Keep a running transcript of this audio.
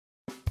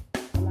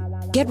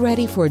Get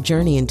ready for a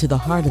journey into the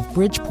heart of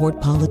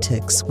Bridgeport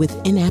politics with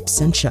In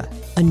Absentia,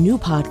 a new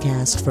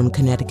podcast from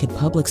Connecticut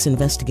Public's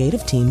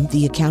investigative team,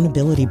 The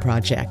Accountability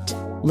Project.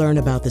 Learn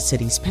about the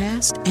city's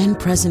past and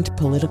present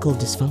political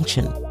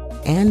dysfunction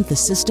and the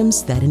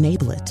systems that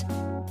enable it.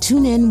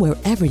 Tune in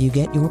wherever you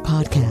get your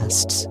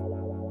podcasts.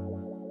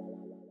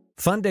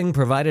 Funding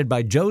provided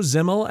by Joe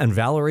Zimmel and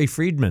Valerie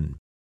Friedman.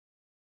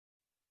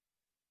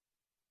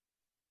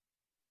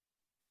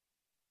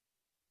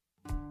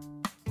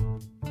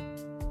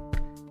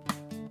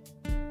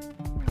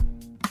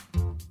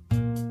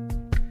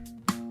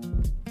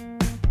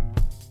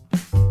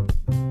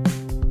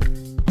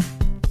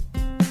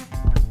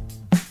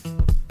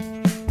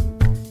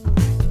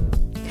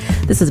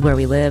 This is Where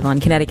We Live on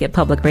Connecticut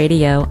Public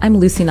Radio. I'm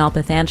Lucy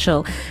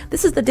Nalpathanchel.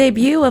 This is the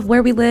debut of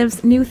Where We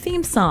Live's new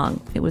theme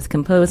song. It was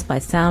composed by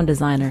sound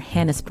designer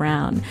Hannes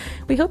Brown.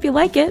 We hope you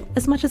like it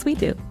as much as we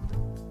do.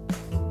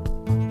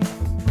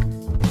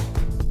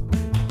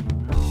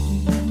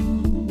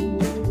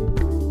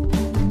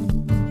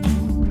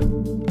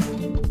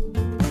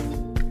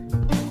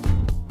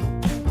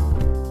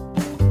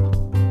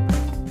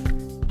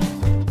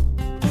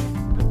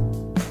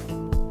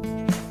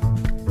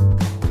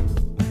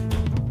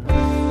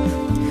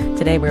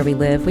 Today, Where We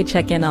Live, we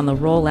check in on the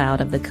rollout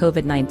of the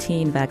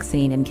COVID-19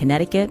 vaccine in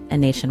Connecticut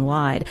and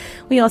nationwide.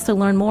 We also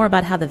learn more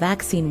about how the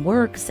vaccine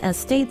works as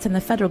states and the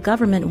federal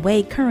government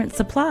weigh current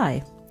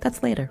supply.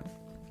 That's later.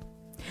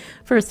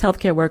 First,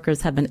 healthcare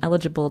workers have been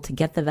eligible to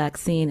get the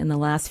vaccine in the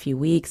last few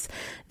weeks.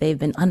 They've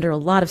been under a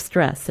lot of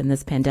stress in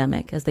this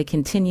pandemic as they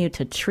continue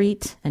to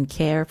treat and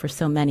care for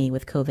so many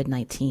with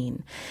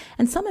COVID-19.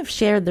 And some have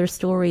shared their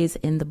stories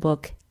in the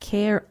book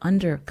Care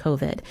Under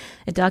COVID.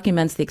 It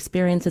documents the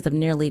experiences of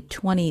nearly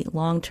 20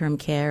 long-term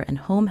care and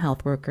home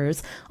health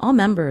workers, all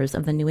members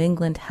of the New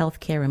England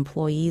Healthcare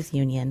Employees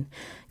Union.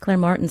 Claire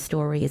Martin's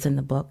story is in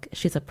the book.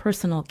 She's a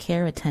personal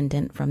care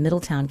attendant from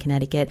Middletown,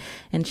 Connecticut,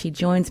 and she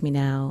joins me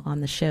now on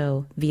the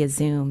show via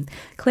Zoom.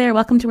 Claire,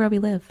 welcome to Where We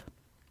Live.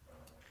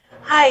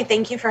 Hi,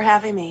 thank you for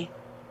having me.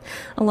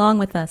 Along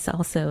with us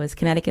also is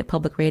Connecticut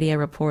Public Radio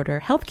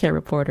reporter, healthcare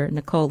reporter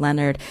Nicole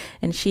Leonard,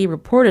 and she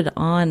reported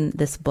on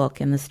this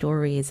book and the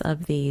stories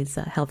of these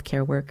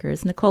healthcare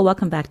workers. Nicole,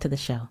 welcome back to the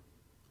show.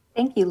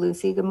 Thank you,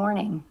 Lucy. Good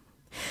morning.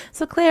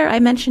 So, Claire, I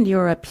mentioned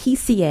you're a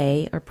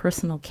PCA, or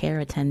personal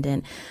care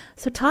attendant.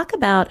 So talk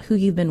about who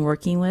you've been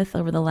working with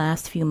over the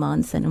last few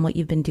months and what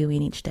you've been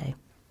doing each day.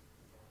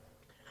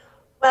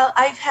 Well,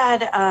 I've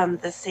had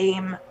the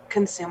same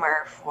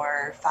consumer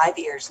for 5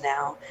 years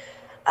now.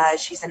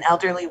 She's an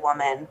elderly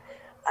woman.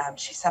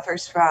 She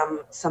suffers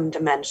from some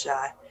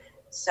dementia.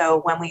 So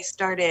when we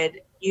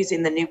started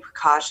using the new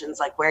precautions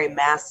like wearing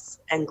masks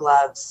and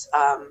gloves,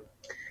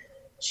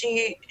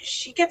 she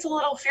gets a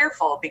little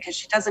fearful because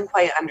she doesn't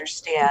quite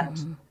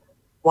understand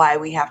why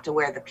we have to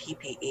wear the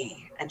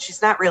PPE. And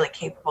she's not really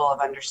capable of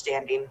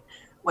understanding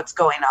what's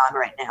going on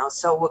right now.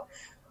 So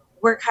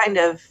we're kind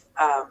of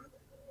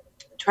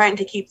trying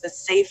to keep the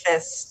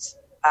safest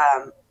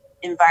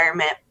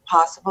environment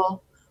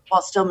possible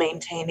while still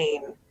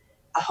maintaining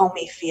a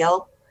homey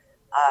feel.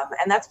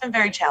 And that's been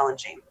very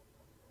challenging.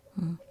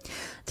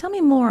 Tell me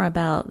more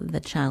about the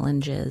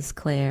challenges,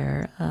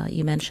 Claire.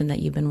 You mentioned that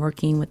you've been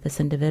working with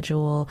this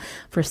individual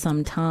for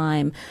some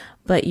time,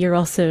 but you're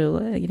also,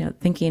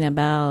 thinking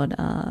about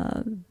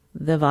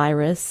the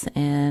virus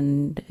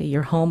and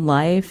your home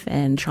life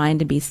and trying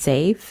to be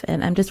safe.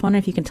 And I'm just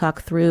wondering if you can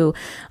talk through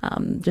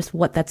just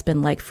what that's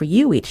been like for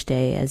you each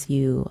day as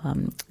you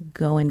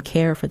go and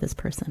care for this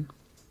person.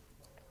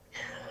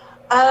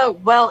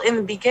 Well, in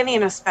the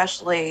beginning,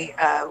 especially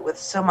with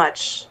so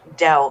much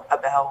doubt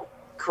about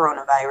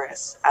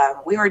coronavirus,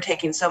 we were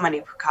taking so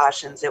many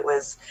precautions. It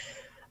was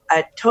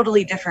a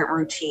totally different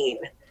routine.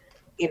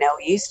 We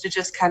used to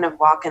just kind of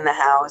walk in the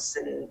house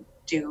and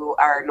do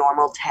our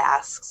normal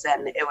tasks,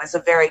 and it was a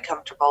very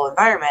comfortable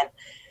environment.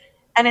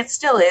 And it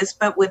still is,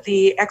 but with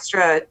the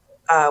extra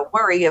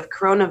worry of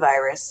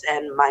coronavirus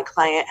and my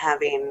client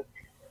having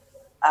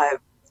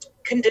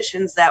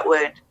conditions that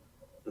would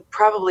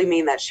probably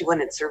mean that she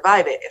wouldn't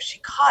survive it if she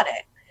caught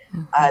it.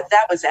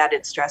 That was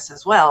added stress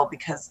as well,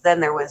 because then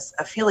there was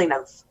a feeling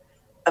of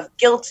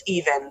guilt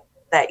even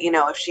that,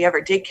 if she ever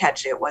did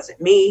catch it, was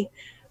it me?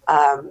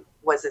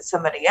 Was it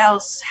somebody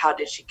else? How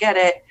did she get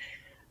it?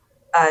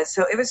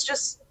 So it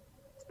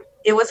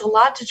was a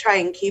lot to try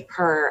and keep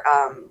her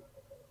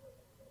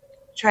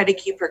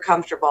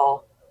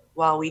comfortable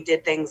while we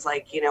did things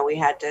like, we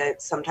had to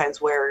sometimes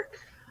wear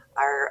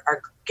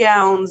our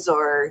gowns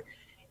or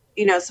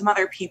some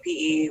other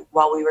PPE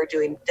while we were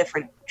doing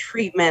different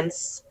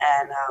treatments,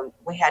 and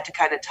we had to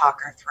kind of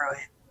talk her through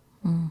it.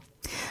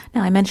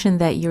 Now, I mentioned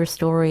that your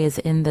story is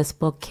in this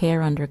book,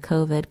 Care Under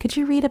COVID. Could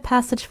you read a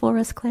passage for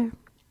us, Claire?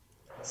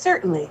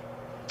 Certainly.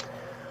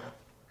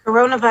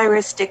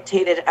 Coronavirus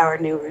dictated our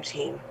new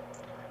routine.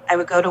 I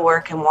would go to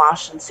work and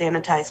wash and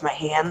sanitize my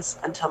hands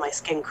until my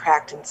skin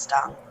cracked and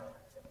stung.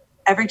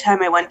 Every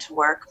time I went to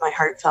work, my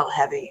heart felt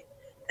heavy,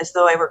 as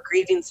though I were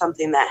grieving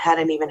something that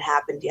hadn't even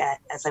happened yet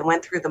as I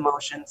went through the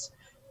motions,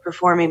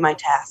 performing my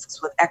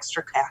tasks with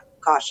extra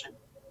caution.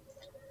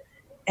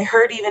 It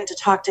hurt even to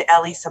talk to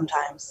Ellie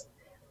sometimes.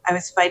 I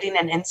was fighting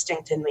an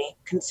instinct in me,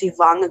 conceived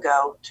long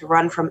ago, to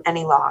run from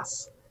any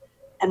loss.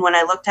 And when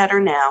I looked at her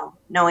now,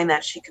 knowing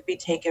that she could be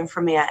taken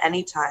from me at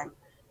any time,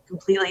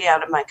 completely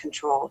out of my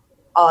control,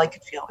 all I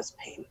could feel was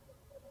pain.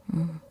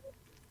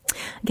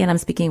 Again, I'm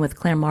speaking with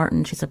Claire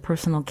Martin. She's a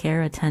personal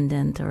care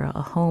attendant or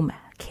a home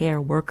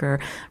care worker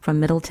from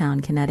Middletown,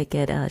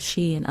 Connecticut.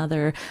 She and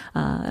other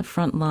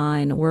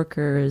frontline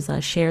workers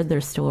shared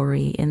their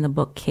story in the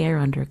book Care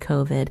Under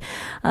COVID.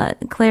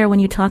 Claire, when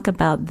you talk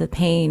about the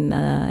pain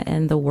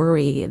and the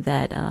worry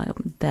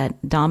that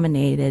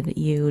dominated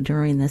you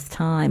during this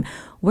time,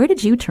 where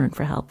did you turn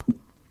for help?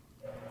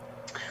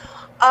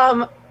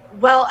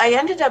 Well, I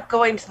ended up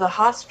going to the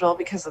hospital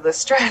because of the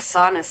stress,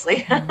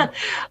 honestly.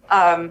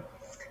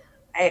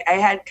 I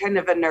had kind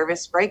of a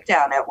nervous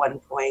breakdown at one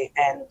point,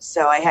 and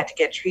so I had to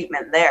get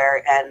treatment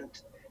there. And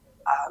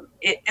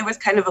it was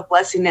kind of a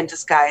blessing in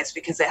disguise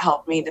because it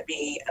helped me to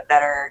be a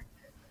better,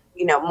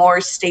 more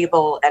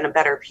stable and a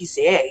better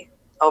PCA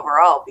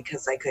overall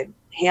because I could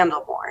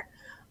handle more.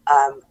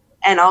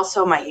 And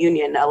also my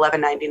union,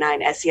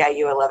 1199,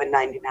 SEIU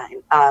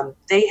 1199,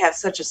 they have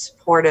such a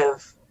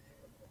supportive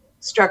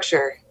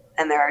structure,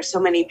 and there are so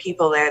many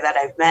people there that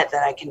I've met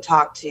that I can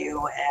talk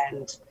to,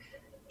 and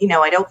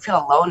I don't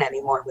feel alone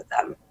anymore with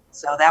them.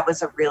 So that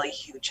was a really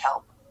huge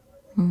help.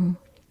 Mm-hmm.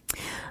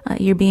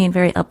 You're being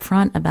very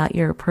upfront about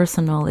your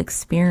personal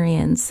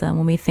experience.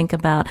 When we think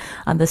about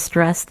the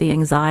stress, the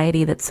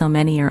anxiety that so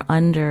many are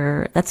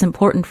under, that's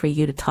important for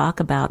you to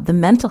talk about. The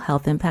mental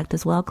health impact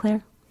as well,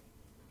 Claire?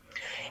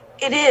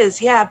 It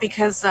is, yeah,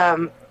 because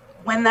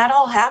when that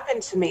all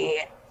happened to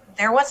me,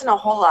 there wasn't a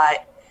whole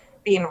lot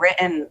being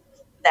written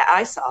that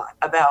I saw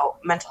about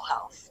mental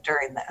health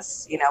during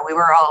this. We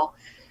were all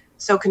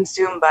so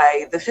consumed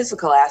by the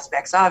physical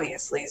aspects,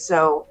 obviously.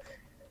 So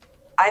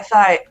I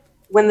thought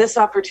when this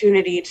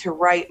opportunity to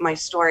write my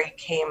story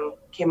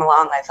came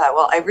along, I thought,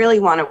 well, I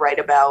really want to write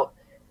about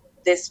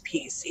this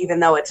piece, even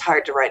though it's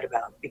hard to write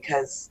about,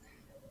 because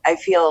I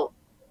feel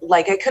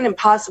like I couldn't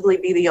possibly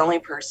be the only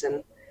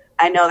person.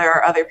 I know there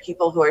are other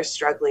people who are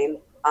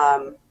struggling.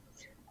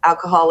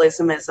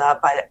 Alcoholism is up.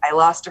 I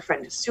lost a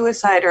friend to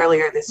suicide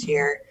earlier this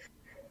year.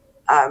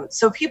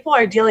 So people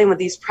are dealing with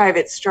these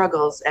private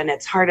struggles, and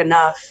it's hard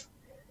enough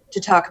to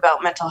talk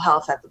about mental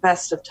health at the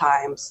best of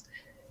times.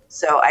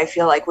 So I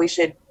feel like we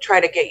should try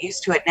to get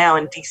used to it now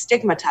and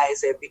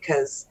destigmatize it,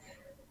 because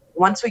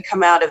once we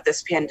come out of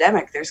this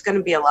pandemic, there's going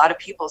to be a lot of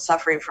people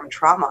suffering from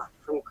trauma,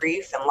 from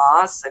grief and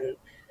loss and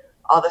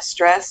all the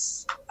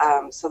stress.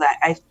 So that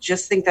I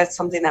just think that's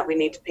something that we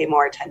need to pay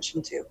more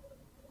attention to.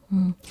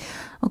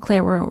 Well,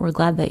 Claire, we're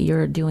glad that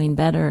you're doing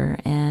better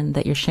and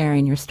that you're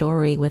sharing your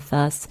story with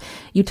us.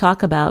 You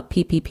talk about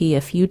PPP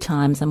a few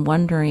times. I'm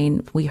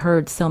wondering, we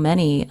heard so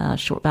many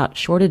about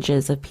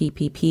shortages of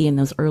PPP in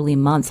those early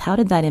months. How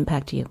did that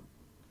impact you?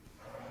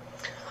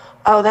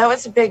 Oh, that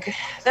was a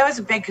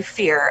big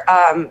fear,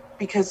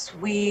 because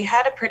we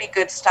had a pretty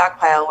good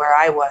stockpile where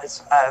I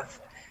was of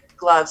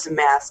gloves and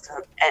masks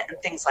and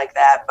things like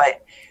that.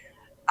 But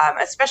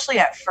especially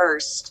at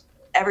first,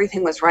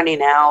 everything was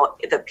running out.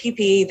 The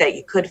PPE that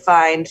you could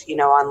find,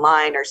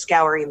 online or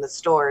scouring the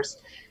stores,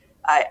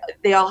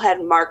 they all had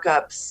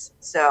markups.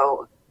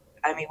 So,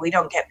 we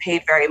don't get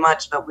paid very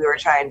much, but we were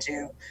trying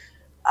to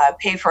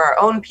pay for our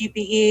own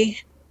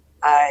PPE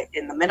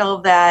in the middle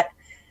of that.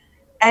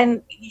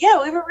 And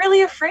yeah, we were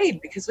really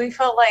afraid because we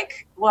felt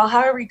like, well,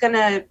 how are we going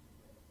to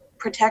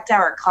protect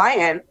our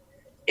client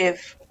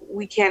if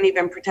we can't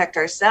even protect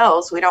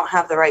ourselves? We don't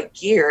have the right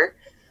gear.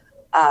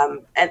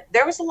 And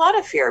there was a lot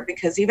of fear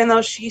because even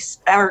though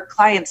our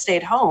client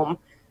stayed home,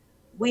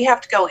 we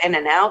have to go in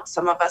and out.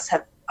 Some of us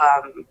have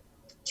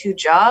 2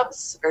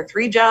 jobs or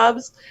 3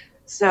 jobs.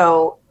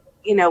 So,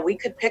 we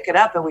could pick it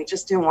up and we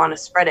just didn't want to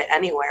spread it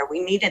anywhere.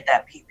 We needed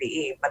that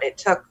PPE, but it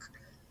took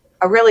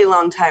a really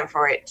long time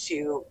for it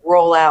to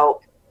roll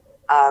out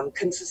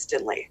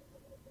consistently.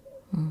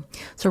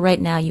 So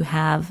right now you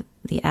have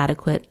the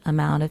adequate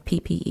amount of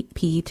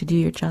PPE to do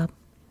your job?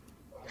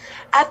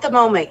 At the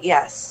moment,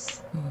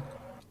 yes.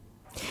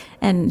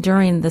 And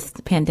during this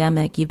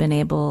pandemic, you've been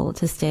able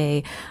to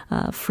stay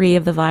free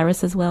of the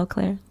virus as well,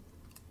 Claire?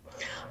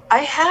 I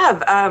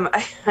have.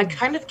 I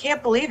kind of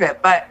can't believe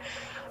it, but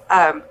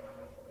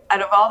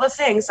out of all the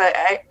things,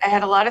 I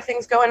had a lot of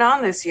things going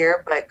on this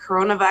year, but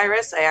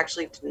coronavirus, I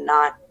actually did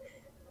not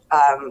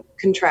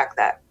contract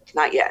that.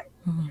 Not yet.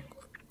 Mm-hmm.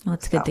 Well,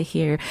 that's good to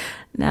hear.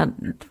 Now,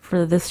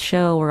 for this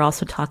show, we're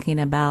also talking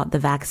about the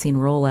vaccine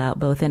rollout,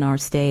 both in our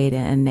state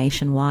and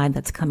nationwide,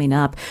 that's coming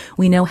up.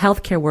 We know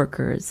healthcare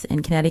workers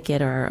in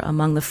Connecticut are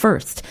among the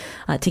first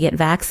to get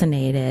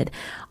vaccinated.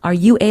 Are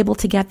you able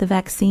to get the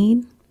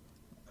vaccine?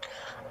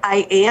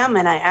 I am,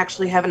 and I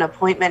actually have an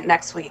appointment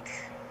next week.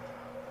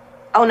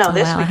 Oh, no,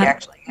 this week,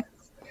 actually.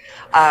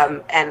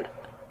 And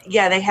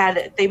yeah,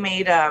 they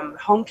made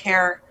home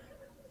care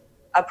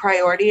a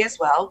priority as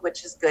well,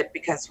 which is good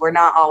because we're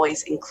not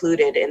always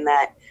included in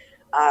that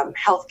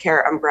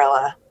healthcare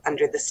umbrella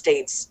under the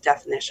state's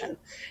definition.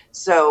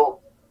 So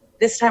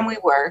this time we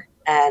were,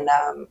 And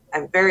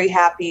I'm very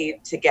happy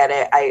to get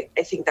it. I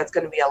think that's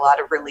going to be a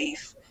lot of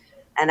relief.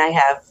 And I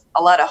have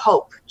a lot of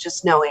hope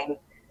just knowing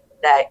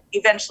that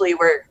eventually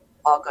we're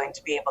all going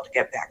to be able to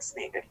get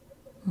vaccinated.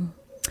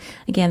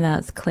 Again,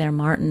 that's Claire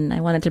Martin. I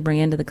wanted to bring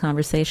into the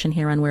conversation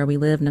here on Where We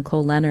Live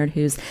Nicole Leonard,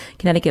 who's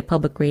Connecticut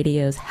Public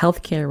Radio's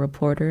healthcare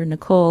reporter.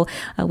 Nicole,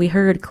 we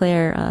heard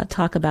Claire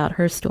talk about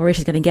her story.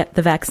 She's going to get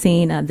the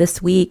vaccine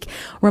this week.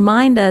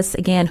 Remind us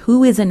again,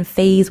 who is in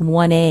phase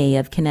 1A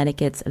of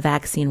Connecticut's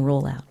vaccine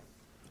rollout?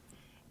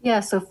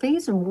 Yeah, so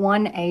phase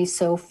 1A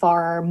so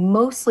far,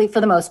 mostly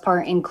for the most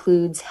part,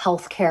 includes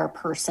healthcare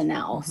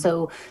personnel.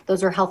 So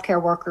those are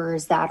healthcare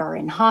workers that are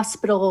in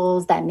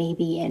hospitals, that may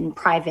be in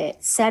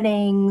private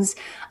settings,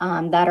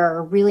 that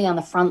are really on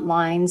the front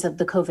lines of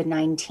the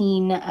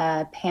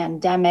COVID-19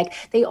 pandemic.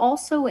 They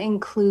also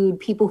include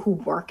people who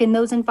work in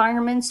those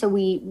environments. So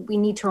we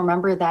need to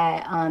remember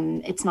that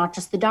it's not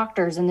just the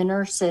doctors and the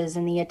nurses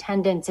and the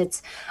attendants,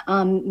 it's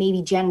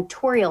maybe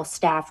janitorial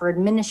staff or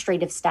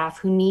administrative staff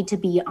who need to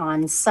be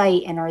on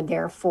site and are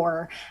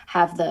therefore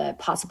have the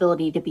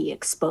possibility to be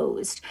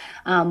exposed.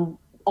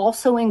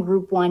 Also in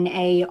Group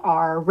 1A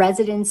are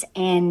residents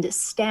and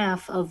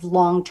staff of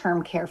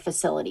long-term care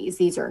facilities.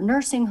 These are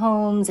nursing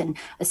homes and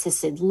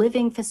assisted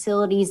living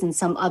facilities and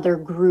some other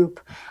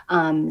group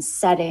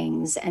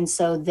settings. And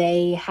so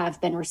they have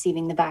been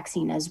receiving the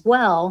vaccine as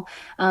well.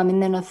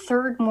 And then a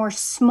third, more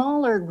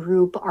smaller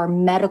group are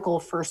medical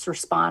first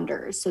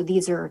responders. So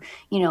these are,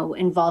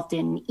 involved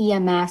in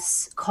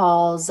EMS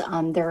calls.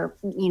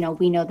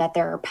 We know that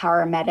there are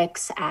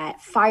paramedics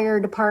at fire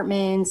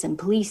departments and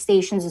police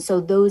stations. And so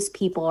those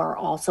people are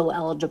also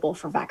eligible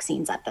for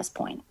vaccines at this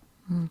point.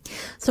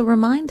 So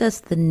remind us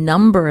the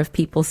number of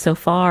people so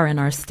far in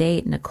our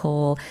state,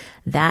 Nicole,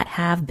 that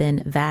have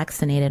been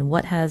vaccinated.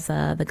 What has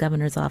the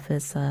governor's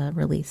office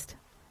released?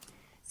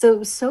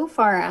 So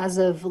far, as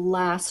of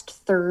last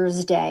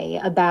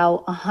Thursday,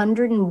 about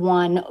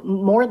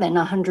more than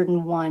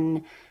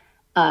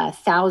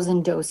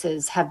 101,000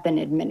 doses have been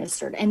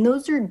administered. And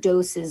those are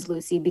doses,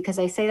 Lucy, because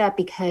I say that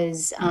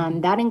because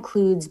that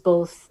includes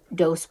both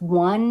dose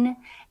 1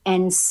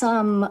 and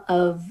some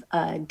of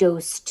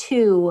dose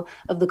 2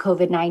 of the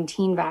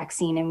COVID-19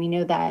 vaccine. And we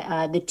know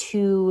that the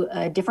two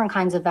different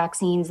kinds of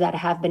vaccines that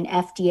have been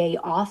FDA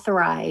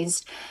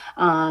authorized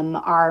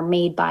are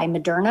made by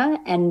Moderna,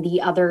 and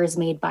the other is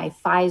made by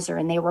Pfizer,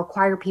 and they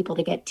require people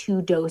to get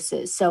 2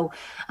 doses. So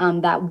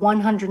that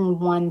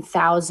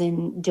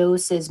 101,000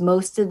 doses,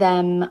 most of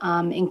them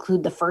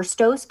include the first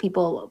dose.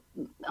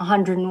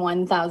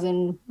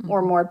 101,000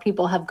 or more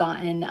people have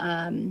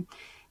gotten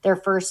their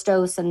first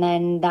dose. And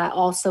then that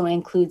also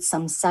includes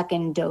some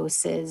second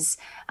doses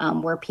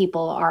where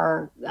people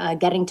are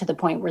getting to the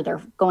point where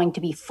they're going to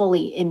be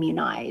fully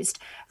immunized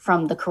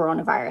from the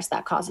coronavirus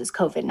that causes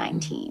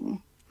COVID-19.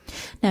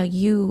 Now,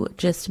 you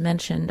just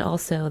mentioned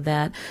also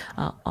that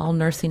all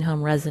nursing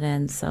home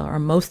residents, or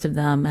most of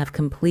them, have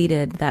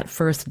completed that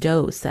first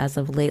dose as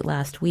of late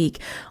last week.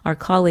 Our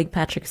colleague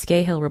Patrick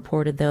Scahill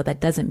reported, though, that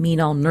doesn't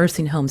mean all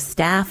nursing home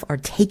staff are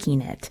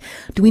taking it.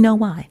 Do we know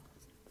why?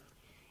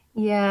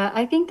 Yeah,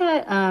 I think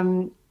that,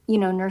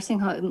 nursing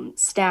home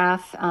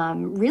staff,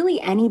 really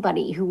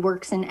anybody who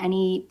works in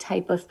any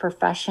type of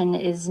profession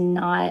is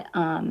not,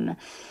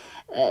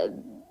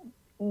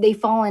 they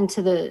fall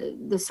into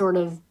the sort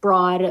of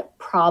broad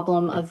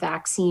problem of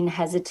vaccine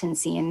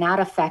hesitancy, and that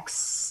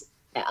affects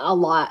a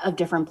lot of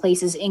different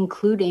places,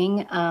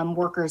 including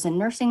workers in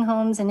nursing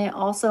homes. And it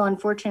also,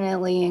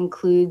 unfortunately,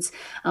 includes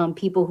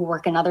people who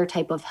work in other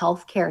type of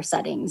healthcare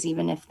settings,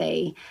 even if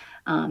they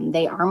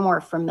are more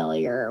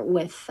familiar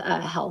with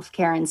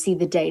healthcare and see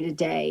the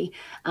day-to-day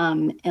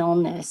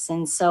illness.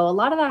 And so a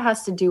lot of that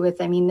has to do with,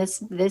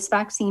 this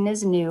vaccine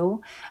is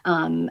new,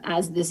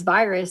 as this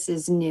virus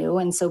is new.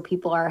 And so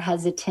people are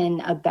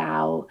hesitant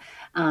about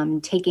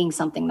taking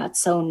something that's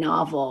so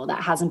novel,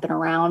 that hasn't been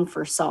around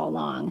for so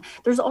long.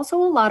 There's also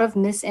a lot of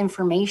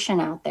misinformation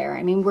out there.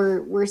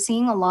 We're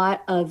seeing a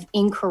lot of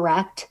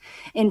incorrect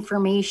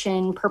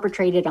information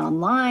perpetrated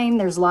online.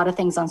 There's a lot of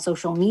things on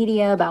social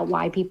media about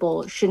why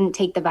people shouldn't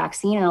take the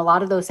vaccine, and a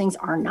lot of those things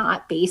are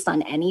not based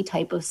on any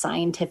type of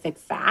scientific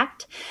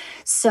fact.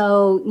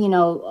 So,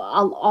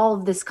 all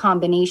of this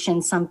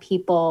combination, some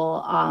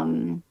people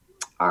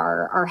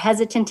are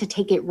hesitant to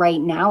take it right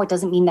now. It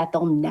doesn't mean that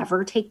they'll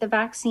never take the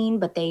vaccine,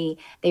 but they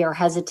are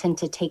hesitant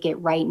to take it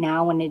right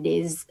now when it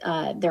is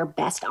their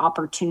best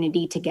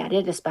opportunity to get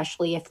it,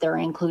 especially if they're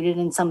included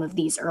in some of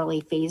these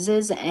early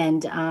phases.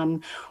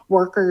 And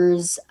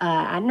workers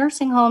at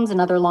nursing homes and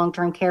other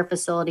long-term care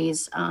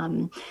facilities,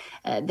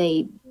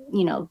 they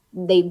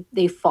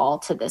fall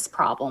to this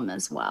problem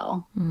as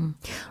well. We're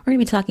going to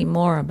be talking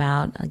more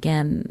about,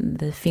 again,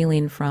 the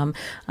feeling from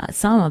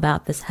some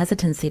about this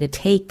hesitancy to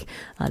take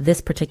this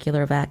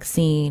particular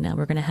vaccine.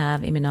 We're going to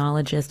have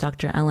immunologist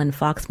Dr. Ellen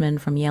Foxman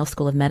from Yale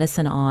School of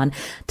Medicine on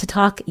to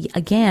talk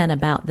again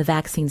about the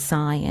vaccine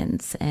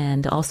science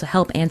and also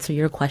help answer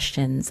your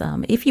questions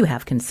if you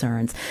have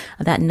concerns.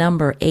 That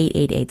number,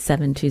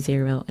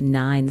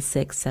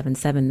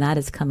 888-720-9677, that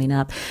is coming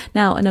up.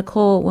 Now,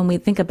 Nicole, when we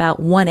think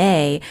about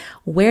 1A,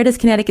 Where does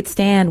Connecticut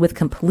stand with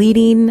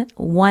completing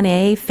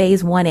 1A,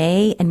 phase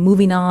 1A, and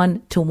moving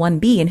on to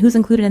 1B? And who's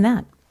included in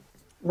that?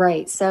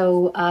 Right.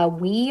 So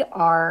we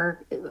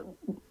are,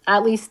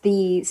 at least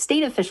the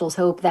state officials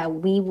hope that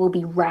we will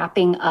be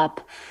wrapping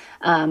up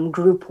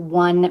Group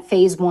 1,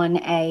 Phase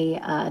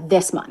 1A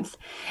this month.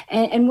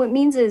 And what it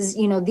means is,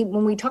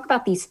 when we talk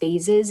about these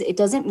phases, it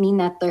doesn't mean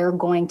that they're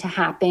going to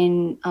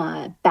happen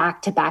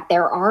back to back.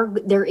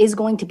 There is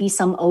going to be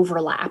some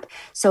overlap.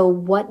 So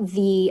what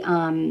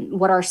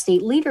our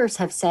state leaders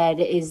have said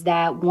is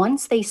that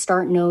once they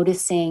start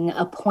noticing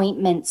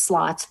appointment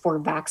slots for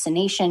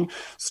vaccination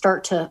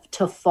start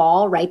to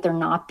fall, right, they're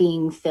not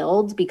being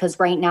filled, because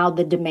right now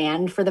the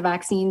demand for the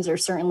vaccines are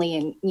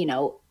certainly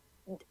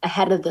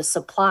ahead of the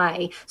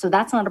supply. So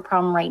that's not a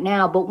problem right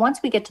now. But once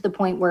we get to the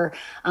point where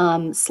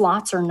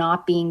slots are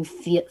not being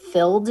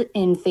filled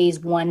in phase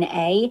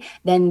 1A,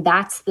 then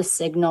that's the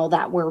signal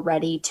that we're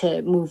ready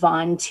to move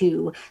on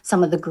to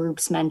some of the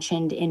groups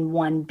mentioned in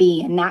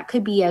 1B. And that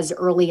could be as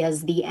early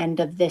as the end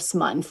of this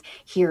month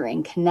here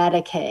in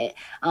Connecticut,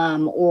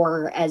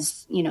 or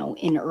as,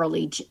 in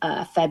early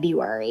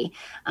February.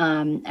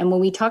 And when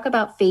we talk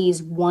about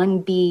phase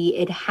 1B,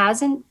 it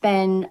hasn't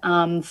been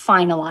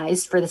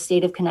finalized for the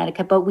state of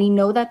Connecticut, but we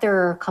know that there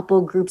are a couple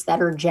of groups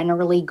that are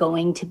generally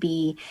going to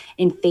be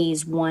in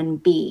phase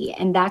 1B.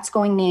 And that's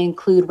going to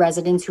include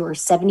residents who are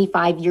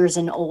 75 years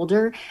and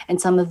older.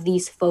 And some of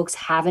these folks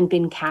haven't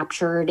been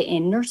captured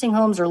in nursing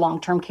homes or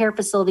long-term care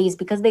facilities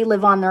because they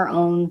live on their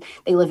own.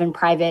 They live in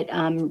private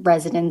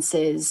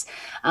residences.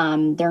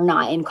 They're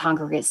not in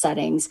congregate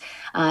settings.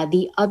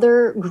 The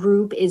other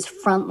group is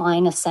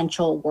frontline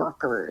essential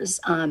workers.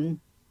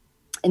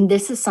 And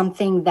this is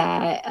something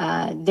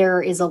that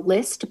there is a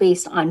list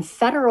based on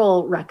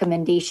federal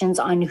recommendations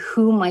on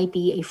who might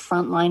be a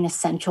frontline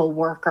essential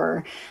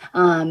worker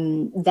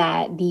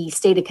that the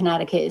state of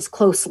Connecticut is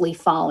closely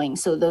following.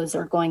 So those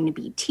are going to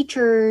be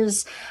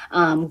teachers,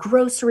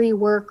 grocery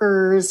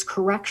workers,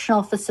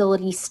 correctional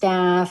facility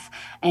staff,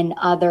 and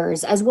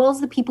others, as well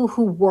as the people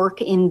who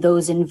work in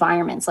those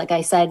environments. Like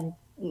I said,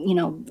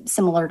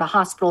 similar to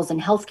hospitals and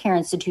healthcare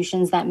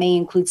institutions, that may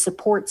include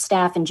support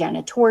staff and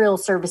janitorial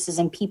services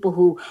and people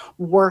who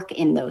work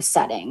in those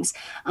settings.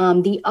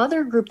 The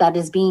other group that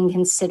is being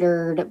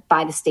considered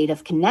by the state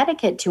of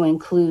Connecticut to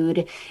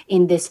include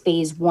in this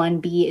phase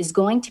 1B is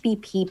going to be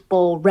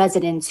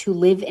residents who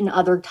live in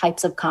other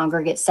types of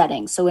congregate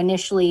settings. So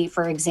initially,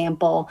 for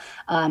example,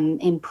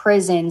 in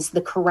prisons,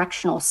 the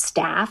correctional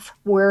staff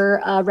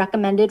were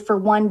recommended for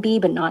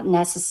 1B, but not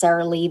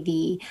necessarily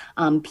the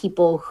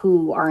people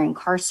who are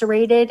incarcerated.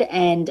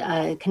 And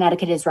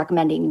Connecticut is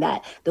recommending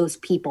that those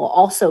people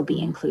also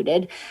be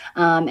included.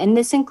 And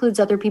this includes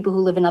other people who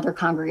live in other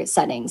congregate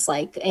settings,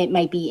 like it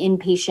might be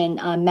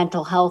inpatient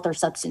mental health or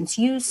substance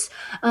use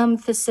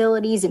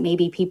facilities. It may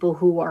be people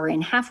who are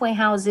in halfway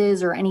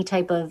houses or any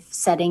type of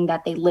setting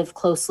that they live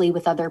closely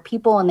with other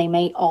people. And they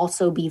may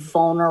also be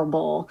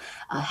vulnerable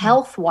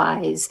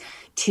health-wise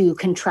to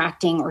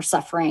contracting or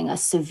suffering a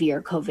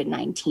severe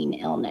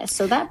COVID-19 illness.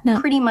 So that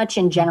pretty much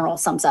in general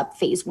sums up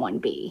phase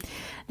 1B.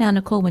 Now,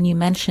 Nicole, when you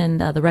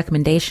mentioned the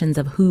recommendations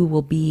of who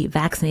will be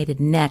vaccinated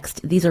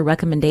next, these are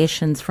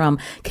recommendations from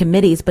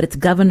committees, but it's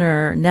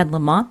Governor Ned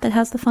Lamont that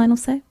has the final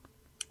say?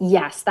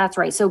 Yes, that's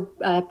right. So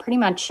pretty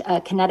much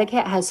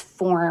Connecticut has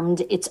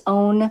formed its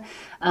own,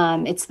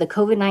 it's the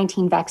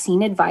COVID-19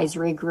 Vaccine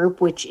Advisory Group,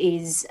 which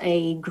is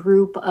a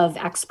group of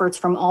experts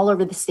from all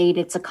over the state.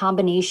 It's a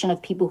combination of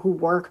people who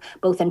work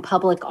both in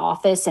public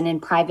office and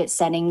in private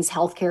settings,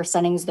 healthcare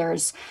settings.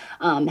 There's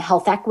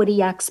health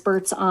equity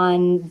experts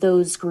on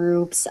those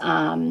groups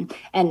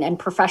and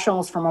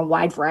professionals from a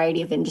wide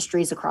variety of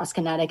industries across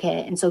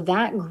Connecticut. And so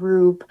that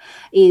group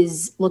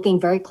is looking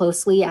very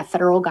closely at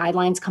federal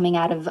guidelines coming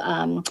out of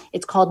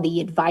it's called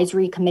the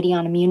Advisory Committee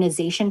on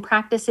Immunization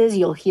Practices.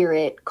 You'll hear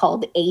it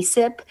called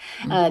ACIP.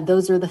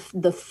 Those are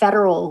the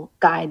federal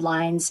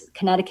guidelines.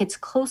 Connecticut's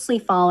closely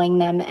following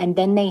them. And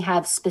then they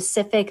have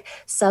specific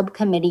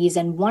subcommittees.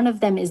 And one of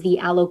them is the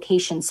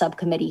allocation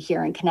subcommittee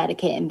here in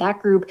Connecticut. And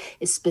that group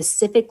is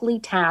specifically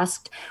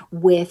tasked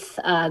with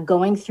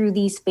going through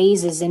these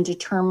phases and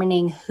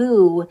determining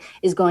who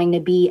is going to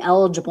be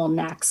eligible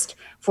next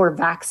for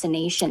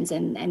vaccinations.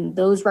 And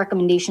those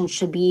recommendations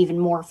should be even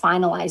more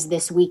finalized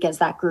this week as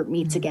that group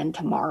meets again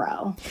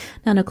tomorrow.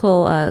 Now,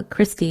 Nicole,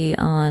 Christy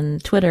on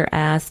Twitter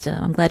asked,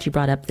 I'm glad you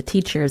brought up the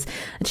teachers.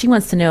 And she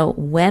wants to know,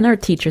 when are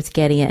teachers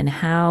getting it and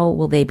how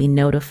will they be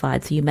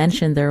notified? So you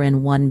mentioned they're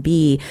in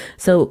 1B.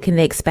 So can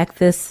they expect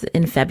this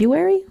in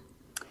February?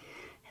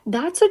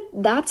 That's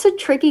a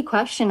tricky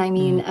question. I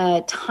mean,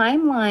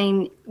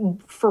 timeline,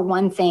 for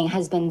one thing,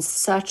 has been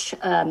such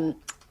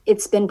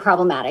it's been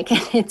problematic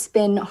and it's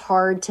been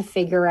hard to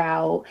figure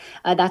out.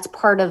 That's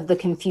part of the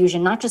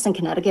confusion, not just in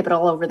Connecticut, but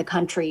all over the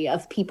country,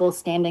 of people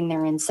standing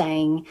there and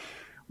saying,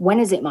 when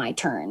is it my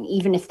turn,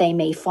 even if they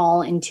may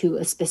fall into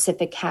a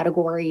specific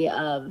category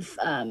of,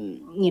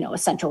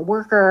 essential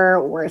worker,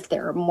 or if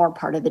they're more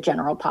part of the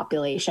general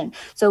population.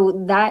 So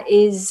that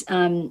is,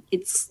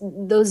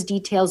 those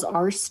details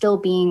are still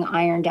being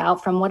ironed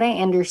out. From what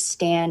I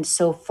understand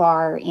so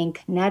far in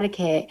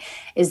Connecticut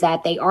is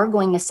that they are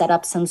going to set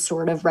up some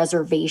sort of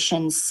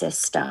reservation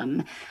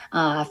system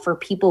for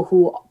people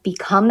who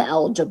become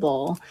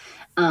eligible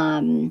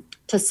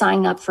to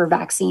sign up for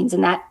vaccines.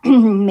 And that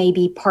may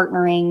be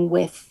partnering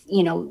with,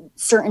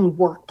 certain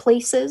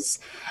workplaces.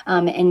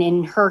 And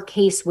in her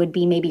case would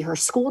be maybe her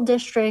school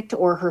district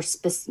or her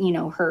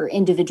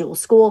individual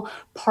school,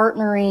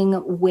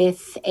 partnering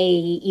with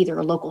either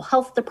a local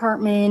health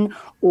department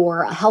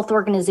or a health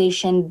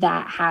organization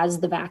that has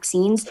the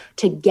vaccines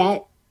to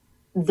get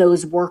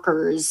those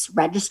workers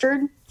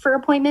registered for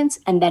appointments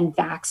and then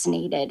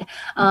vaccinated.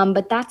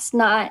 But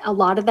a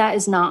lot of that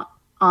is not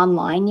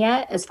online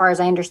yet. As far as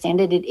I understand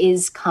it, it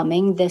is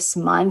coming this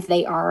month.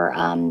 They are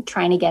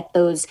trying to get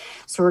those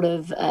sort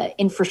of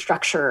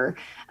infrastructure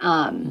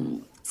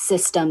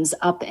systems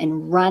up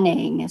and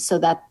running so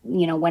that,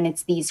 when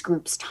it's these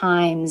groups'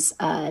 times,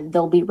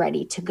 they'll be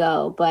ready to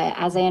go. But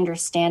as I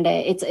understand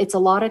it, it's a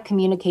lot of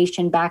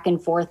communication back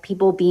and forth,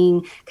 people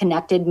being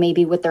connected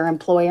maybe with their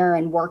employer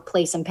and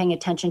workplace and paying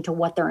attention to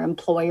what their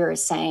employer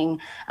is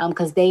saying,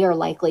 because they are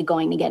likely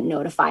going to get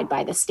notified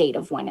by the state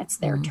of when it's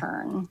their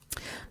turn.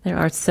 There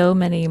are so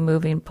many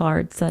moving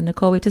parts.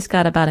 Nicole, we've just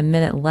got about a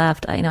minute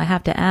left. I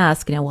have to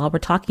ask, while we're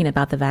talking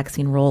about the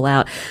vaccine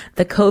rollout,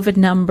 the COVID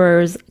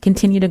numbers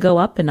continue to go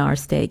up in our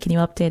state. Can you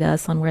update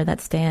us on where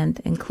that stands,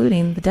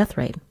 including the death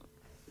rate?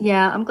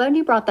 Yeah, I'm glad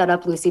you brought that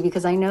up, Lucy,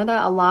 because I know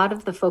that a lot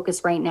of the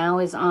focus right now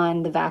is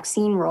on the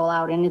vaccine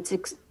rollout, and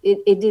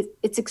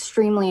it's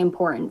extremely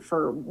important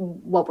for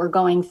what we're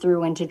going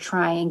through and to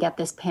try and get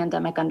this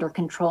pandemic under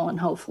control and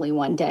hopefully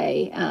one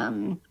day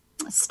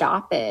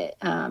stop it,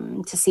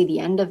 to see the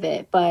end of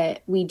it.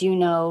 But we do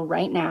know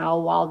right now,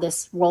 while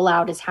this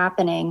rollout is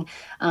happening,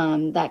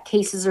 that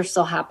cases are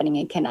still happening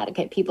in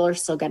Connecticut. People are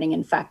still getting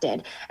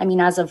infected. I mean,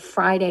 as of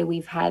Friday,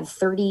 we've had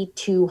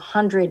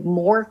 3,200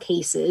 more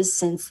cases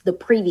since the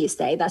previous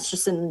day. That's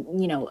just in,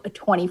 a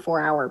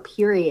 24-hour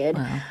period.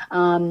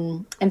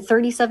 Wow. And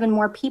 37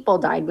 more people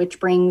died, which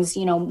brings,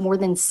 more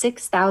than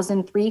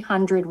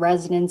 6,300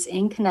 residents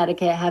in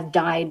Connecticut have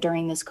died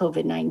during this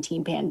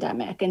COVID-19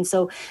 pandemic. And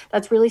so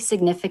that's really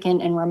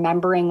significant. And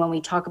remembering when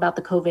we talk about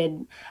the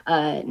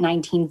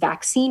COVID-19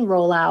 vaccine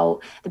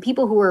rollout, the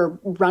people who are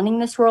running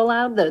this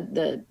rollout,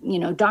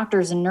 the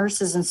doctors and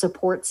nurses and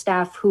support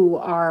staff who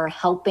are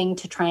helping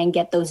to try and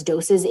get those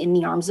doses in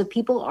the arms of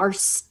people are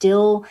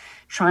still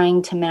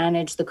trying to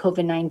manage the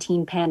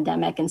COVID-19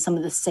 pandemic and some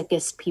of the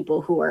sickest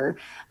people who are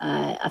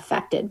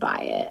affected by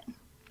it.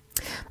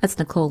 That's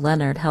Nicole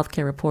Leonard,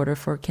 healthcare reporter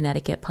for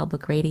Connecticut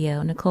Public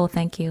Radio. Nicole,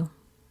 thank you.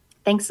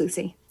 Thanks,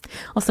 Lucy.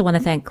 Also want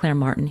to thank Claire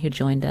Martin, who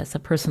joined us, a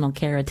personal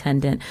care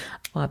attendant,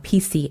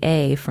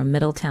 PCA from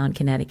Middletown,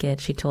 Connecticut.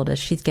 She told us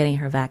she's getting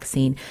her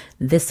vaccine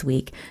this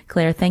week.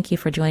 Claire, thank you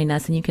for joining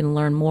us, and you can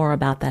learn more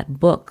about that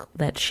book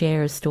that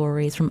shares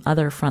stories from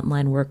other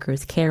frontline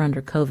workers, Care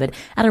Under COVID,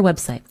 at our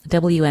website,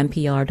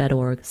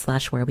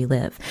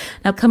 wnpr.org/wherewelive.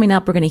 Now, coming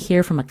up, we're going to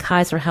hear from a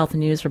Kaiser Health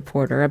News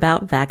reporter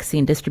about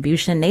vaccine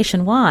distribution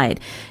nationwide,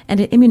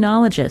 and an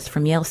immunologist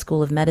from Yale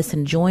School of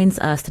Medicine joins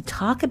us to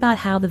talk about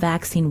how the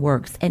vaccine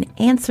works and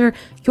answer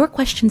your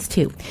questions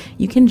too.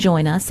 You can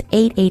join us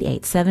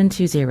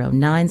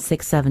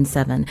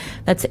 888-720-9677.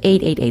 That's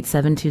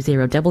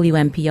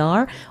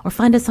 888-720-WNPR, or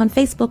find us on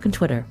Facebook and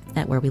Twitter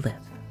at Where We Live.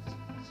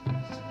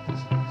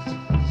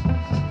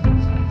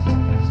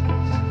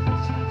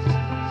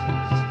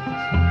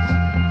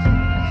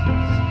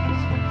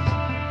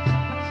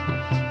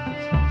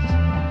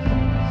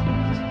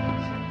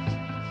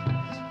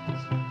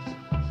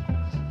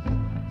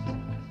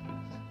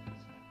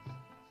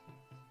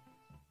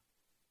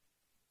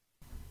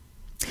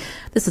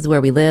 This is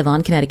Where We Live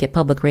on Connecticut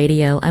Public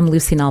Radio. I'm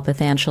Lucy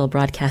Nalpathanchel,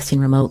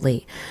 broadcasting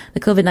remotely. The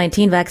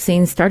COVID-19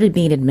 vaccine started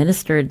being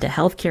administered to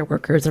healthcare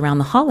workers around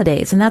the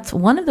holidays, and that's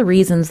one of the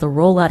reasons the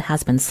rollout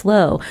has been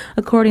slow,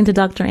 according to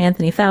Dr.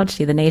 Anthony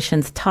Fauci, the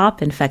nation's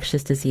top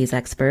infectious disease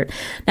expert.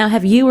 Now,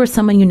 have you or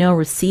someone you know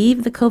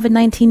received the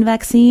COVID-19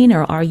 vaccine,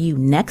 or are you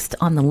next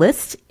on the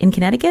list in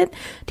Connecticut?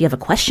 Do you have a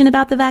question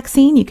about the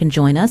vaccine? You can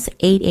join us,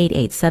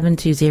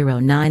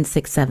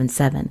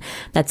 888-720-9677.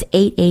 That's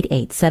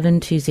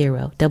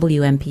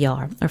 888-720-WNPR,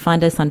 or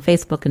find us on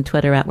Facebook and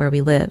Twitter at Where We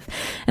Live.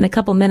 In a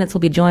couple minutes, we'll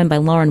be joined by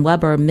Lauren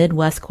Weber,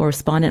 Midwest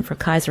correspondent for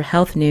Kaiser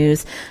Health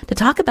News, to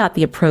talk about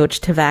the approach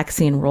to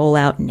vaccine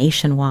rollout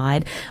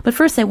nationwide. But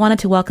first, I wanted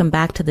to welcome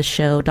back to the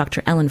show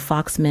Dr. Ellen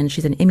Foxman.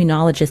 She's an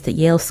immunologist at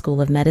Yale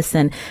School of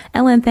Medicine.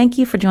 Ellen, thank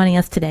you for joining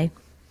us today.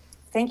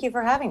 Thank you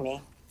for having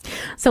me.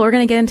 So we're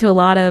going to get into a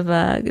lot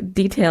of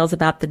details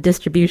about the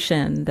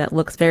distribution that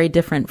looks very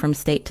different from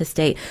state to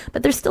state.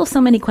 But there's still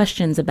so many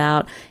questions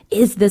about,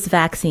 is this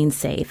vaccine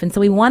safe? And so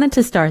we wanted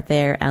to start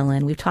there,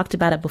 Ellen. We've talked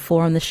about it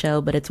before on the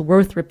show, but it's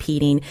worth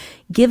repeating.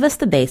 Give us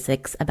the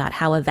basics about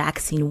how a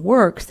vaccine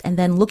works, and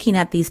then looking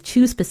at these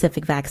two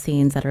specific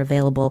vaccines that are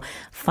available,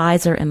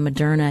 Pfizer and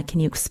Moderna. Can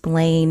you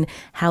explain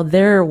how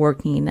they're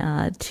working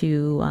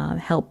to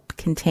help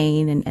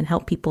contain and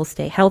help people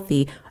stay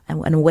healthy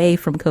and away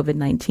from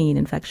COVID-19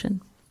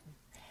 infection?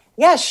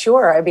 Yeah,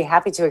 sure. I'd be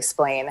happy to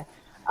explain.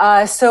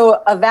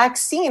 So a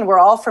vaccine, we're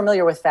all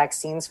familiar with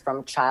vaccines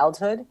from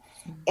childhood.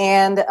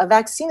 And a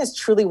vaccine is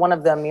truly one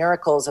of the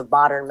miracles of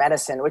modern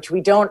medicine, which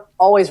we don't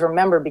always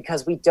remember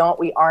because we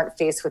aren't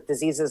faced with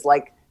diseases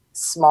like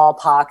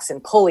smallpox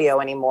and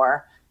polio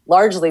anymore,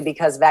 largely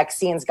because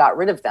vaccines got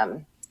rid of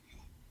them.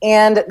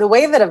 And the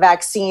way that a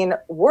vaccine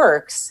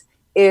works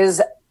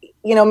is,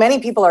 many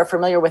people are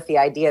familiar with the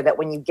idea that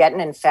when you get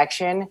an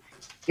infection,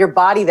 your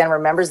body then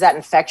remembers that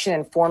infection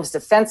and forms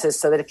defenses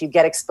so that if you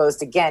get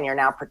exposed again, you're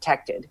now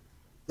protected.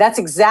 That's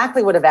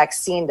exactly what a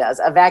vaccine does.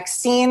 A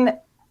vaccine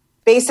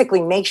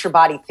basically makes your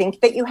body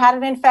think that you had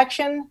an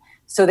infection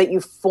so that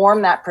you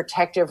form that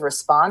protective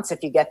response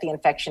if you get the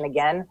infection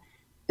again.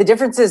 The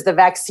difference is the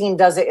vaccine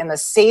does it in a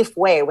safe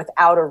way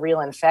without a real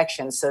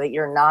infection so that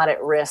you're not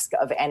at risk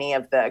of any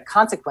of the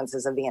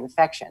consequences of the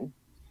infection.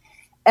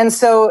 And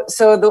so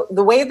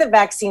the way that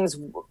vaccines,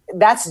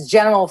 that's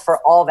general for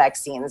all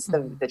vaccines,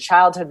 the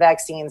childhood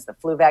vaccines, the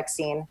flu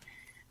vaccine.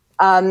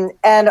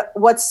 And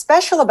what's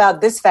special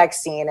about this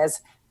vaccine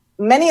is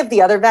many of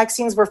the other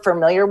vaccines we're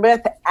familiar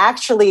with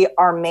actually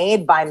are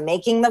made by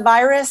making the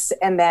virus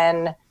and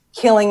then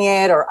killing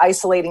it or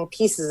isolating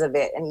pieces of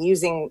it and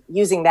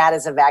using that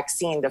as a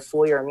vaccine to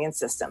fool your immune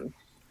system.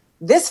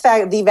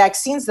 The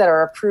vaccines that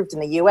are approved in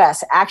the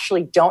US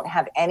actually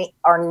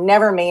are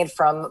never made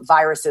from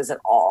viruses at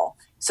all.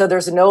 So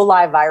there's no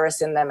live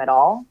virus in them at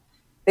all.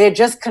 They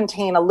just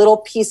contain a little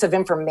piece of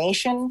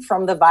information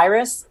from the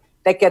virus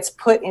that gets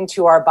put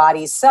into our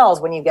body's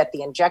cells when you get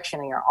the injection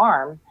in your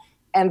arm.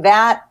 And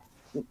that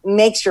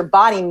makes your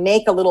body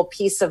make a little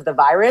piece of the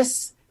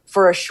virus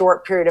for a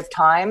short period of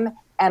time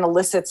and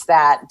elicits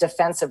that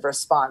defensive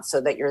response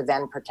so that you're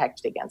then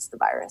protected against the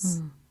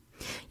virus.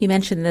 You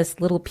mentioned this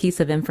little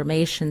piece of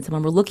information. So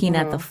when we're looking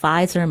at the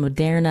Pfizer and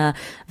Moderna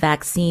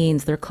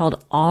vaccines, they're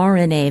called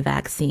RNA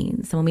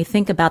vaccines. So when we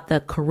think about the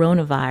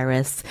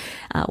coronavirus,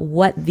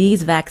 what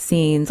these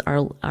vaccines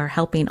are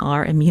helping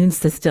our immune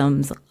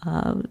systems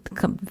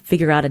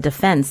figure out a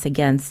defense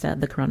against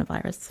the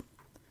coronavirus.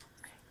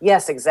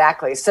 Yes,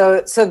 exactly.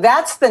 So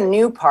that's the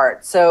new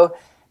part. So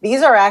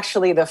these are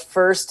actually the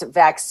first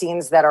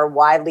vaccines that are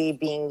widely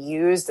being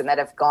used and that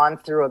have gone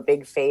through a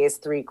big phase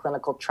 3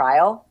 clinical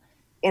trial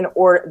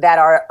that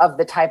are of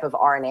the type of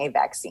RNA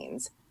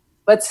vaccines.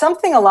 But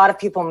something a lot of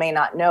people may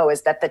not know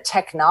is that the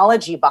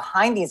technology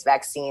behind these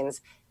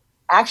vaccines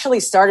actually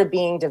started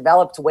being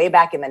developed way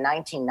back in the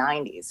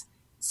 1990s.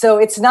 So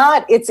it's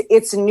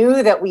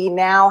new that we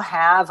now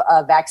have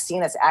a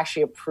vaccine that's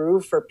actually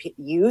approved for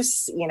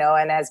use,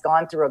 and has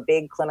gone through a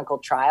big clinical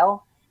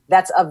trial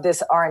that's of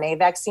this RNA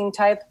vaccine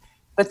type.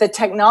 But the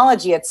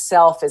technology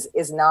itself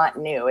is not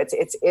new.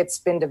 It's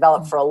been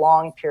developed for a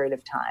long period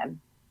of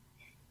time.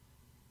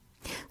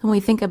 When we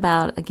think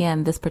about,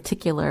 again, this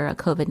particular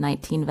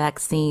COVID-19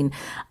 vaccine,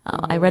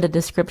 I read a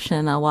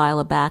description a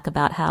while back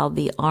about how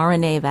the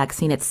RNA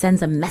vaccine, it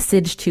sends a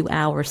message to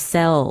our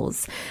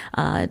cells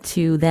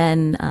to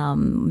then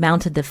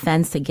mount a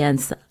defense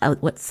against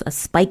what's a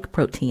spike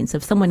protein. So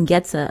if someone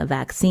gets a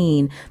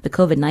vaccine, the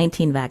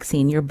COVID-19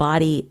 vaccine, your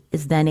body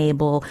is then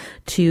able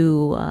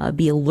to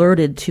be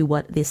alerted to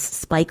what this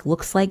spike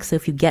looks like. So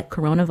if you get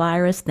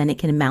coronavirus, then it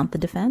can mount the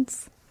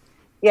defense?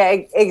 Yeah,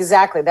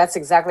 exactly. That's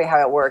exactly how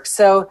it works.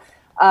 So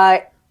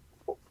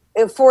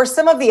for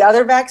some of the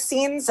other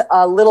vaccines,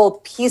 a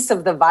little piece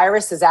of the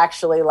virus is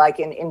actually like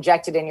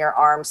injected in your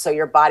arm, so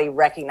your body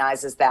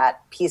recognizes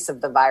that piece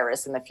of the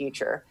virus in the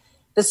future.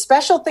 The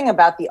special thing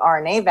about the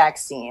RNA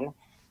vaccine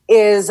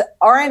is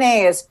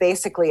RNA is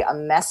basically a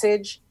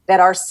message that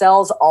our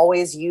cells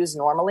always use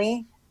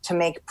normally to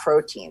make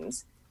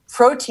proteins.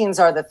 Proteins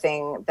are the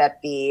thing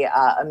that the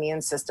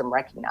immune system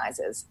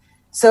recognizes.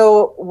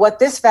 So what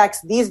these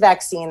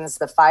vaccines,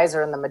 the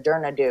Pfizer and the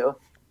Moderna, do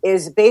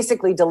is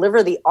basically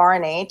deliver the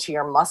RNA to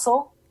your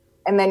muscle,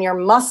 and then your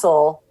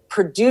muscle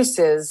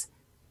produces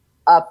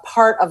a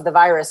part of the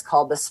virus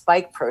called the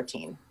spike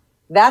protein.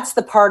 That's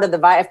the part of the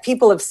virus. If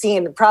people have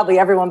seen, probably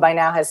everyone by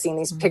now has seen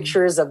these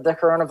pictures of the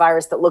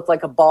coronavirus that look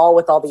like a ball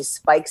with all these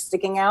spikes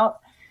sticking out.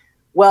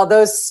 Well,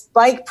 those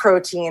spike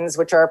proteins,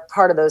 which are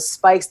part of those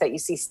spikes that you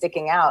see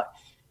sticking out,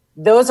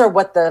 those are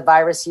what the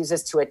virus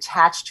uses to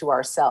attach to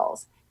our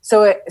cells.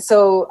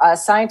 So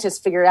scientists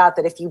figured out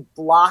that if you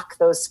block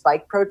those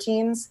spike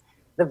proteins,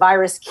 the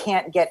virus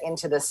can't get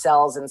into the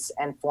cells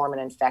and form an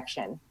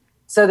infection.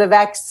 So the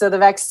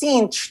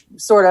vaccine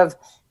sort of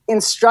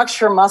instructs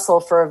your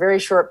muscle for a very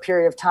short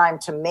period of time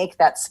to make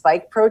that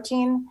spike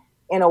protein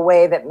in a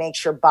way that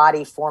makes your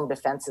body form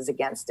defenses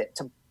against it,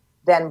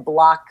 then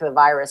block the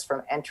virus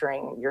from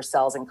entering your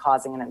cells and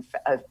causing an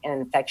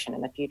infection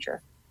in the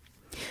future.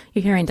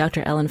 You're hearing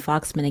Dr. Ellen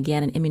Foxman,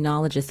 again, an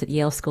immunologist at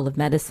Yale School of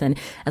Medicine,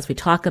 as we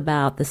talk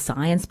about the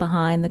science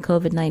behind the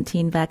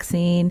COVID-19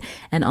 vaccine.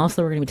 And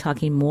also we're going to be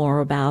talking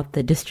more about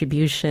the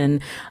distribution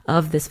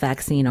of this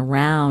vaccine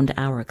around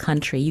our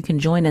country. You can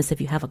join us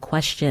if you have a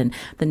question.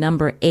 The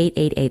number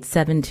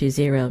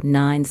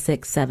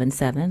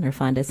 888-720-9677, or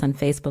find us on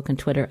Facebook and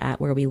Twitter at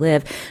Where We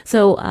Live.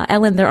 So,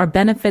 Ellen, there are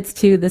benefits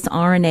to this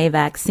RNA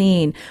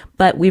vaccine,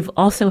 but we've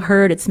also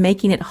heard it's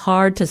making it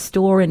hard to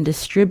store and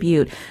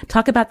distribute.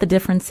 Talk about the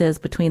differences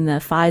between the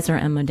Pfizer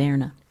and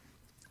Moderna.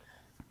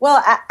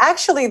 Well,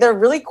 actually, they're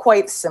really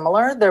quite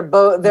similar. They're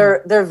both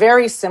they're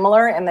very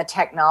similar in the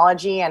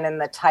technology and in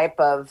the type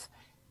of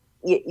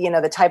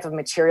the type of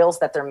materials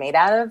that they're made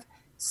out of,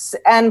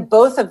 and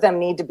both of them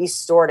need to be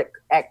stored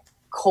at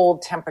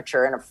cold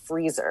temperature in a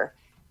freezer.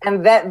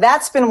 And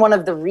that's been one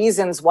of the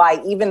reasons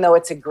why, even though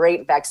it's a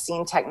great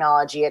vaccine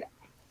technology, it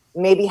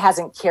maybe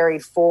hasn't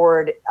carried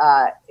forward.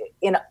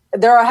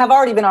 There have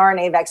already been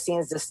RNA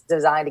vaccines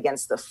designed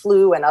against the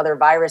flu and other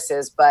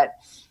viruses, but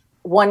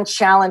one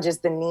challenge is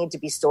the need to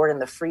be stored in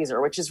the freezer,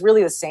 which is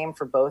really the same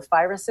for both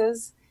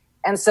viruses.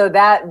 And so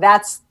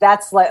that's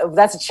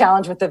a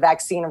challenge with the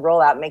vaccine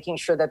rollout, making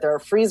sure that there are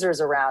freezers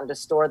around to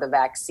store the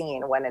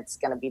vaccine when it's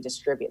going to be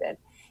distributed.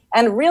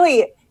 And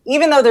really,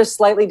 even though there's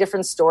slightly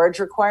different storage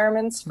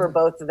requirements for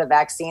both of the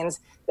vaccines,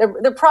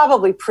 they're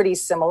probably pretty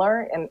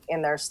similar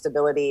in their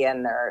stability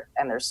and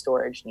their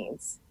storage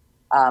needs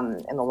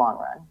in the long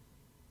run.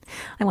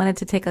 I wanted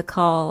to take a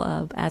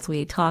call as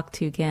we talk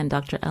to, again,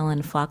 Dr.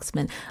 Ellen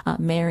Foxman.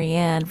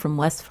 Marianne from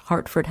West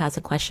Hartford has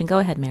a question. Go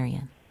ahead,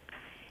 Marianne.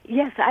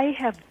 Yes, I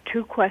have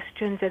two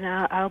questions, and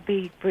I'll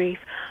be brief.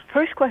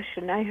 First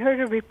question, I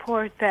heard a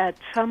report that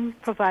some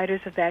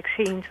providers of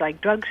vaccines,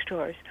 like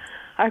drugstores,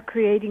 are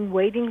creating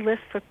waiting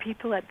lists for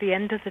people at the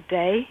end of the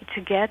day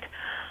to get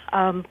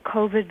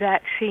COVID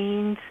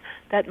vaccines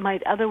that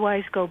might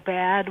otherwise go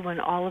bad when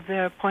all of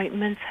their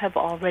appointments have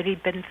already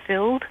been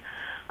filled.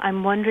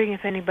 I'm wondering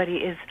if anybody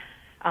is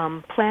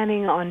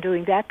planning on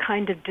doing that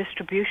kind of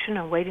distribution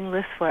or waiting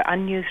list for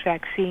unused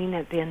vaccine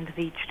at the end of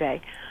each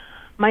day.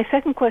 My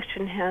second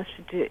question has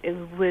to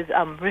do with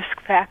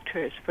risk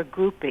factors for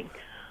grouping.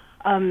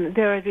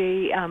 There are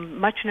the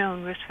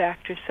much-known risk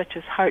factors such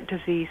as heart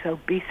disease,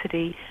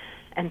 obesity,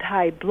 and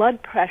high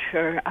blood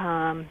pressure,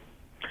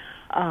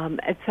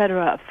 et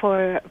cetera,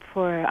 for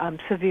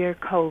severe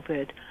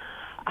COVID.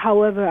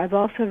 However, I've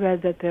also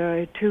read that there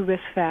are two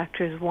risk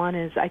factors. One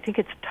is, I think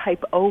it's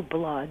type O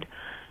blood,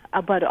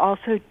 but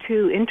also,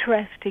 two,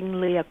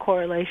 interestingly, a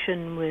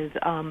correlation with,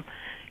 of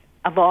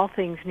all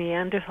things,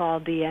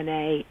 Neanderthal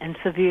DNA and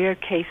severe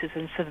cases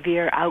and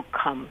severe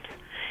outcomes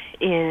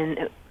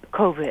in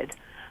COVID.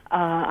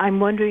 I'm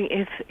wondering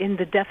if in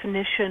the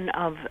definition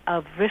of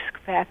risk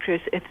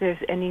factors, if there's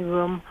any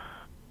room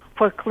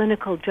for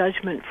clinical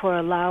judgment for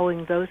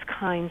allowing those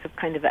kinds of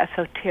kind of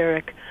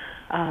esoteric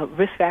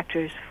risk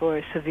factors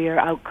for severe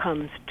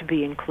outcomes to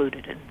be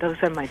included in. Those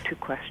are my two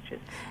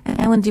questions. And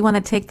Ellen, do you want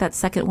to take that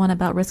second one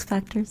about risk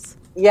factors?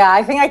 Yeah,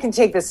 I think I can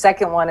take the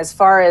second one. As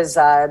far as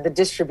the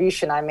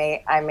distribution, I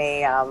may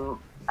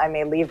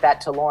leave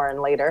that to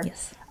Lauren later.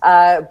 Yes.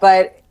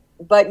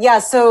 But yeah,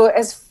 so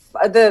as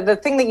the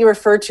thing that you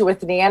referred to with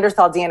the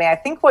Neanderthal DNA, I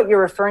think what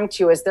you're referring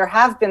to is there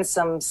have been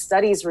some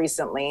studies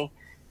recently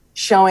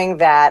showing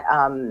that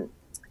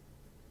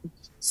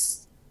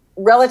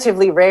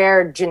relatively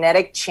rare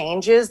genetic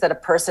changes that a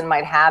person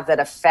might have that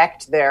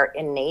affect their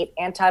innate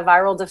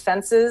antiviral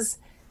defenses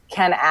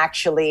can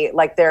actually,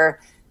 like there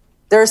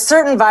are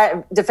certain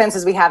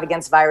defenses we have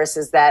against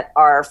viruses that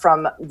are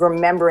from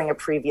remembering a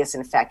previous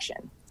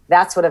infection.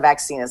 That's what a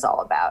vaccine is all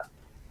about.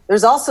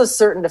 There's also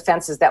certain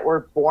defenses that we're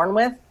born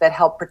with that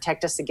help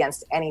protect us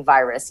against any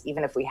virus,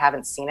 even if we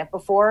haven't seen it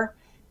before.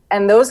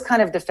 And those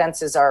kind of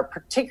defenses are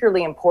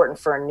particularly important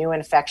for a new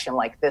infection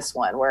like this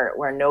one,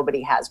 where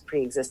nobody has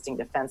pre-existing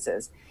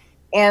defenses.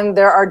 And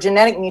there are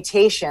genetic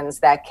mutations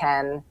that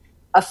can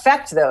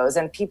affect those.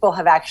 And people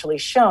have actually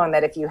shown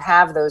that if you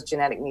have those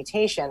genetic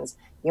mutations,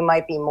 you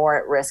might be more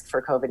at risk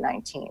for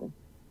COVID-19.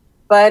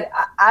 But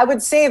I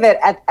would say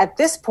that at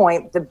this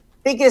point, the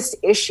biggest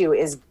issue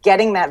is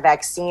getting that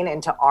vaccine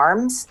into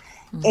arms,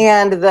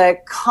 and the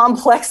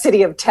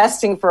complexity of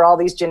testing for all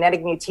these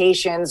genetic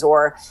mutations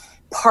or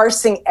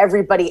parsing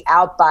everybody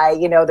out by,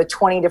 the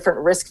 20 different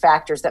risk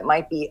factors that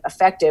might be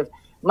effective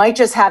might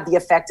just have the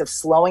effect of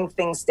slowing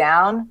things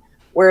down.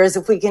 Whereas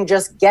if we can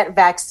just get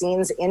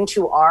vaccines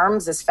into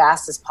arms as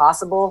fast as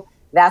possible,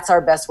 that's our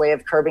best way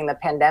of curbing the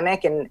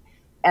pandemic.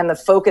 And the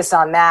focus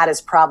on that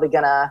is probably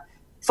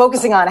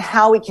focusing on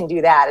how we can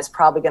do that is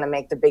probably going to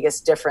make the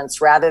biggest difference,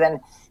 rather than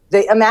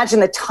imagine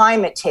the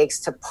time it takes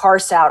to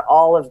parse out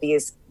all of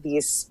these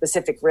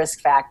specific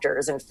risk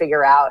factors and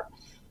figure out,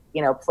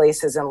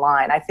 places in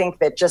line. I think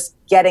that just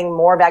getting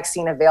more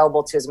vaccine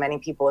available to as many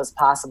people as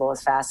possible,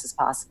 as fast as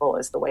possible,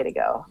 is the way to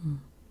go.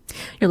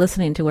 You're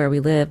listening to Where We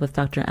Live with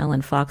Dr.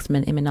 Ellen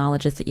Foxman,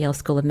 immunologist at Yale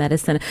School of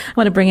Medicine. I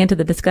want to bring into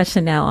the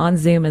discussion now on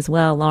Zoom as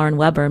well, Lauren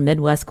Weber,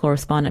 Midwest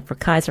correspondent for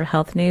Kaiser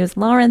Health News.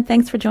 Lauren,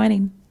 thanks for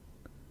joining.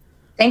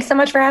 Thanks so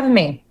much for having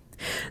me.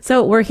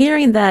 So we're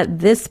hearing that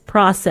this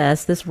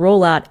process, this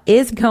rollout,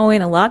 is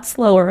going a lot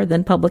slower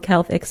than public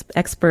health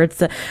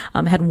experts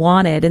had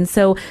wanted. And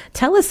so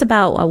tell us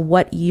about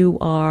what you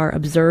are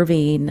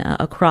observing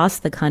across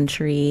the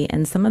country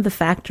and some of the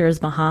factors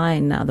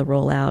behind the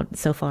rollout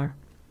so far.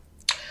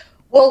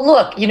 Well,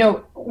 look,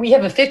 we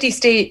have a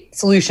 50-state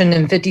solution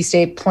and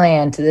 50-state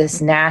plan to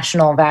this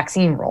national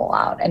vaccine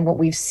rollout. And what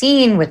we've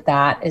seen with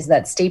that is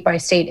that state by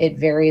state, it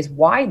varies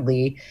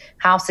widely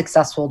how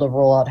successful the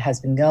rollout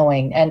has been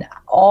going. And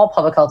all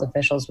public health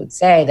officials would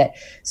say that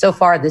so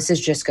far this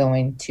is just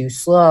going too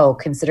slow,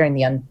 considering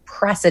the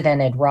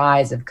unprecedented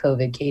rise of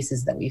COVID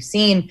cases that we've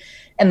seen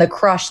and the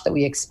crush that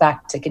we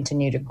expect to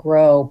continue to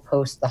grow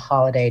post the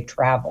holiday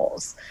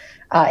travels.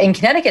 In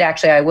Connecticut,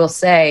 actually, I will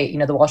say,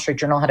 the Wall Street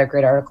Journal had a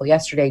great article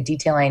yesterday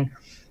detailing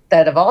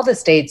that of all the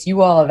states,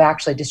 you all have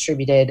actually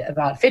distributed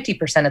about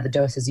 50% of the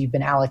doses you've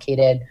been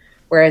allocated,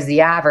 whereas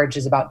the average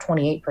is about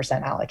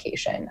 28%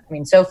 allocation. I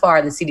mean, so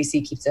far, the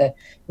CDC keeps a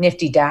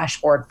nifty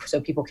dashboard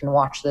so people can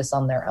watch this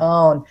on their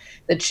own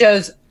that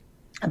shows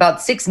about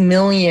 6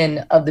 million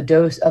of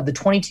the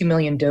 22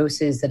 million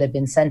doses that have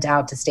been sent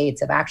out to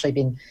states have actually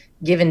been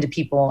given to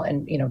people.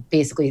 And,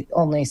 basically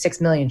only 6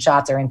 million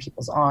shots are in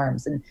people's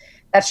arms. And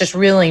that's just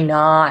really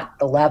not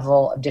the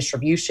level of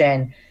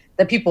distribution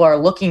that people are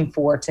looking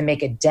for to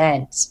make a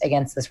dent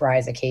against this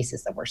rise of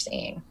cases that we're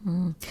seeing.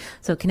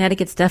 So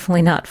Connecticut's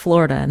definitely not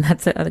Florida, and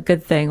that's a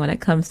good thing when it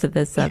comes to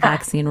this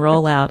vaccine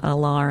rollout,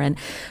 Lauren.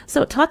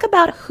 So talk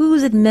about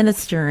who's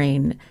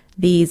administering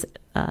these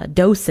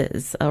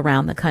doses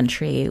around the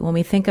country. When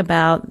we think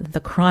about the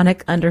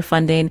chronic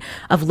underfunding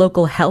of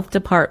local health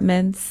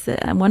departments,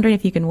 I'm wondering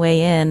if you can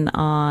weigh in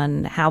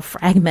on how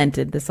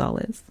fragmented this all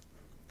is.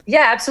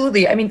 Yeah,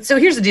 absolutely. I mean, so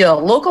here's the deal.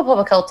 Local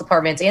public health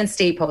departments and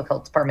state public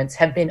health departments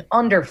have been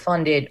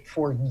underfunded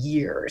for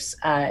years.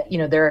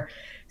 Their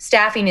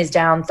staffing is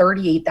down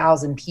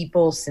 38,000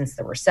 people since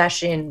the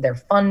recession. Their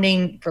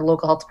funding for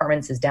local health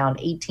departments is down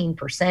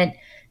 18%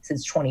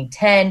 since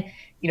 2010.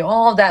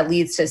 All of that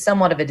leads to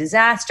somewhat of a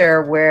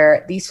disaster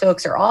where these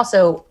folks are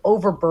also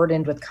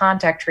overburdened with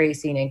contact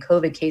tracing and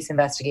COVID case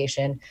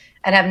investigation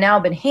and have now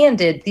been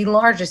handed the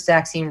largest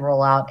vaccine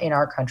rollout in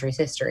our country's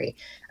history.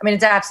 I mean,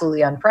 it's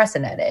absolutely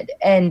unprecedented.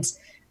 And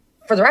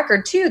for the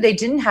record, too, they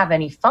didn't have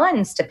any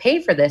funds to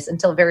pay for this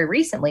until very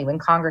recently when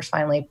Congress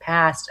finally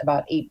passed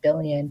about $8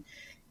 billion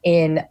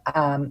in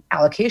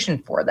allocation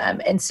for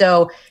them. And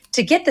so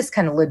to get this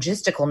kind of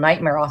logistical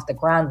nightmare off the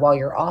ground while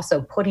you're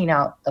also putting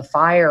out the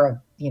fire of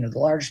the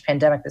largest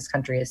pandemic this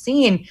country has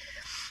seen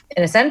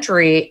in a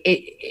century,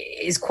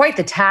 it is quite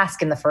the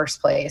task in the first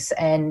place.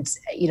 And,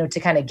 to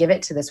kind of give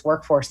it to this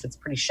workforce that's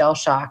pretty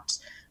shell-shocked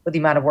with the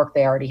amount of work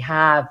they already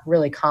have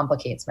really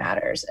complicates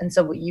matters. And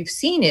so what you've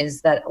seen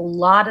is that a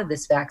lot of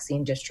this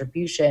vaccine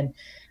distribution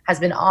has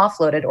been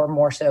offloaded or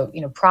more so,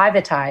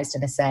 privatized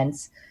in a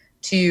sense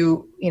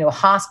to,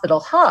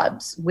 hospital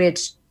hubs,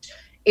 which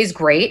is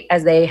great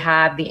as they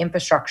have the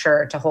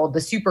infrastructure to hold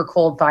the super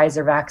cold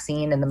Pfizer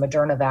vaccine and the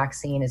Moderna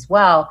vaccine as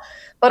well,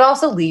 but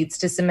also leads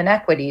to some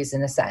inequities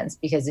in a sense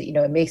because,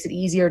 it makes it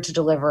easier to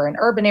deliver in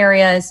urban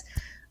areas.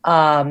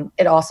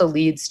 It also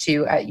leads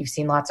to, you've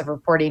seen lots of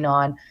reporting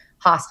on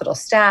hospital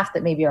staff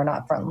that maybe are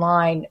not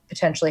frontline,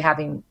 potentially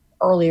having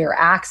earlier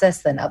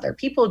access than other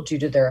people due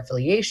to their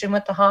affiliation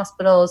with the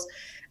hospitals.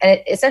 And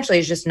it essentially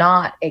is just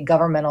not a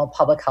governmental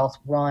public health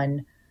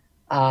run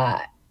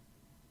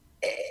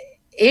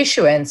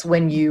issuance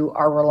when you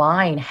are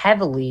relying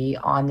heavily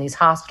on these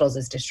hospitals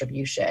as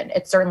distribution.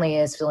 It certainly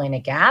is filling a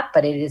gap,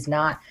 but it is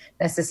not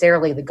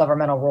necessarily the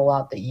governmental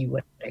rollout that you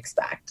would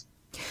expect.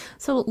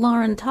 So,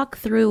 Lauren, talk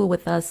through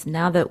with us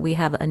now that we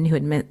have a new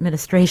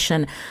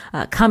administration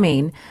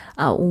coming.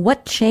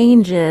 What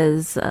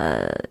changes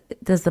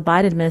does the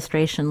Biden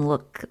administration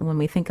look when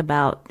we think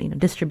about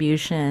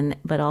distribution,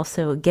 but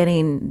also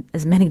getting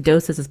as many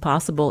doses as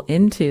possible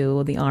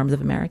into the arms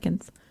of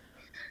Americans?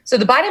 So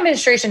the Biden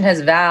administration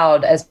has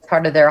vowed as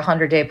part of their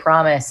 100-day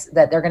promise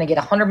that they're going to get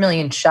 100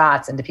 million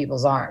shots into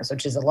people's arms,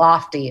 which is a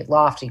lofty,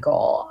 lofty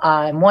goal.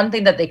 And one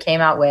thing that they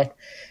came out with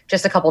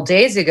just a couple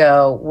days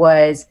ago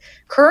was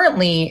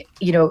currently,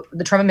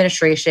 the Trump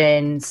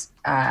administration's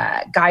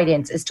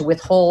guidance is to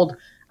withhold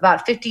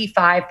about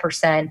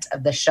 55%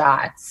 of the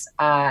shots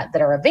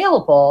that are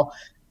available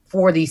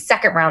for the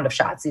second round of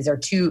shots. These are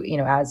two,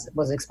 as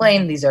was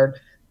explained, these are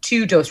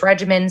 2-dose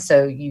regimens.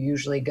 So you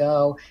usually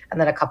go,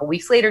 and then a couple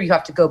weeks later, you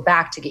have to go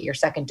back to get your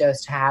second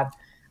dose to have,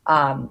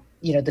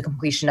 the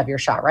completion of your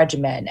shot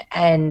regimen.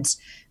 And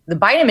the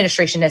Biden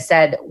administration has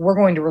said, we're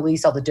going to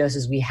release all the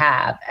doses we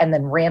have and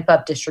then ramp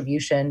up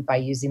distribution by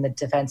using the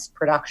Defense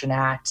Production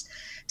Act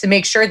to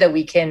make sure that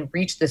we can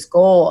reach this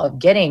goal of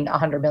getting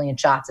 100 million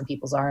shots in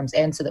people's arms,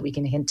 and so that we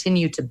can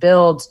continue to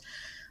build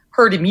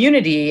herd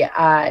immunity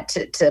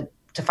to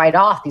fight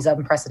off these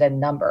unprecedented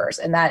numbers.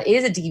 And that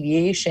is a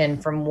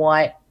deviation from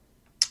what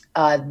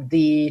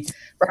the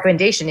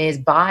recommendation is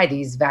by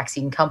these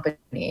vaccine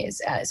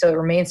companies. So it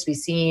remains to be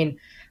seen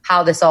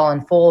how this all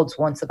unfolds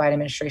once the Biden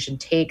administration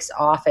takes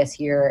office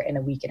here in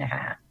a week and a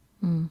half.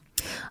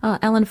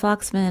 Ellen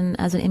Foxman,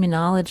 as an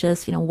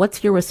immunologist,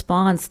 what's your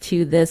response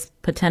to this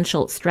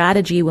potential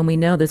strategy when we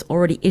know there's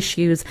already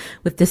issues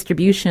with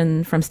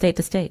distribution from state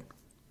to state?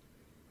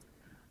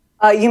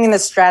 You mean the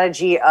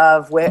strategy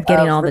of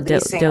getting all the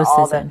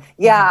doses?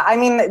 Yeah, I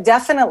mean,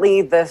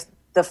 definitely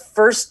the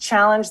first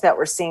challenge that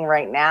we're seeing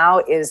right now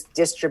is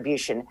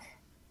distribution.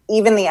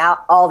 Even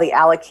all the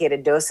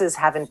allocated doses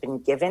haven't been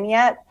given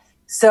yet.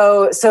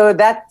 So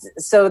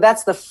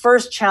that's the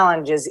first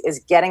challenge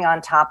is getting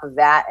on top of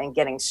that and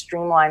getting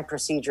streamlined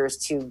procedures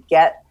to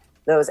get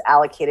those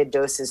allocated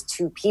doses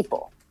to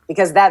people,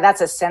 because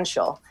that's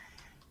essential.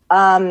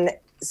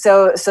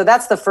 So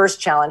that's the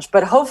first challenge.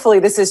 But hopefully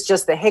this is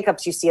just the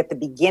hiccups you see at the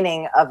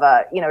beginning of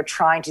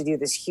trying to do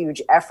this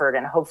huge effort.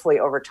 And hopefully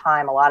over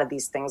time, a lot of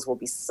these things will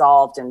be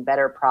solved and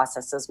better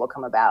processes will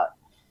come about.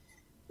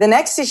 The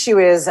next issue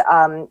is,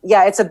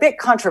 it's a bit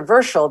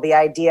controversial. The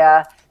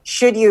idea,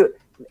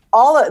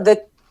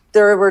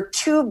 there were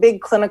two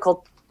big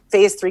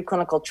phase 3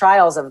 clinical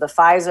trials of the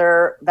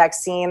Pfizer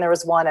vaccine. There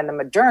was one, and the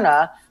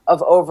Moderna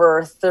of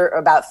over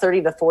about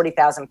 30 to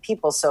 40,000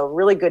 people. So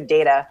really good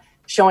data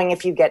showing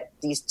if you get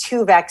these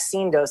two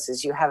vaccine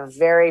doses, you have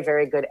very,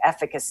 very good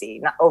efficacy,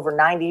 not over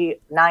 90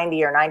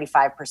 or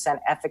 95%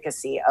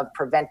 efficacy of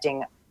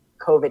preventing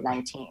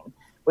COVID-19,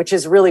 which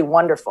is really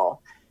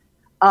wonderful.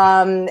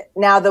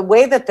 Now, the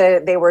way that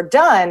they were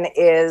done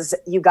is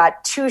you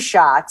got two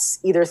shots,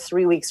 either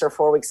 3 weeks or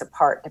 4 weeks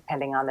apart,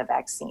 depending on the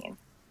vaccine.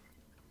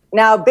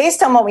 Now,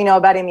 based on what we know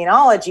about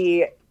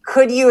immunology,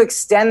 could you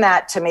extend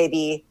that to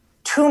maybe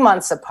 2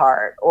 months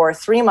apart or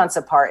 3 months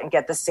apart and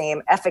get the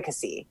same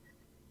efficacy?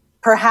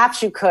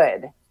 Perhaps you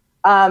could.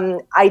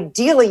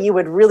 Ideally, you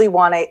would really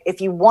want to, if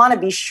you want to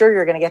be sure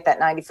you're going to get that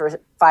 95%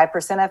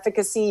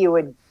 efficacy, you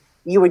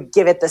would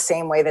give it the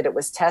same way that it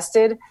was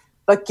tested.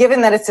 But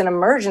given that it's an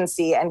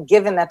emergency and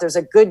given that there's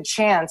a good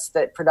chance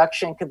that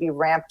production could be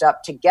ramped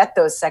up to get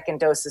those second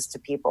doses to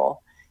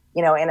people,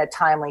 in a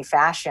timely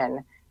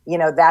fashion,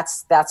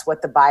 that's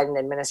what the Biden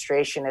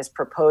administration is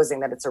proposing,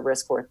 that it's a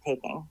risk worth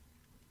taking.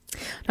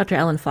 Dr.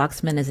 Ellen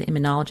Foxman is an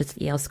immunologist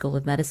at Yale School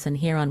of Medicine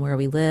here on Where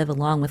We Live,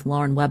 along with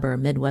Lauren Weber,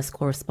 Midwest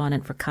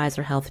correspondent for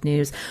Kaiser Health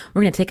News.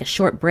 We're going to take a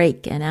short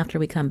break, and after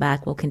we come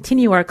back, we'll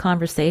continue our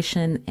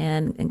conversation,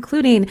 and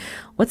including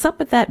what's up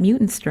with that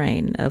mutant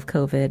strain of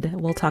COVID.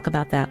 We'll talk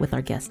about that with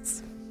our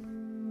guests.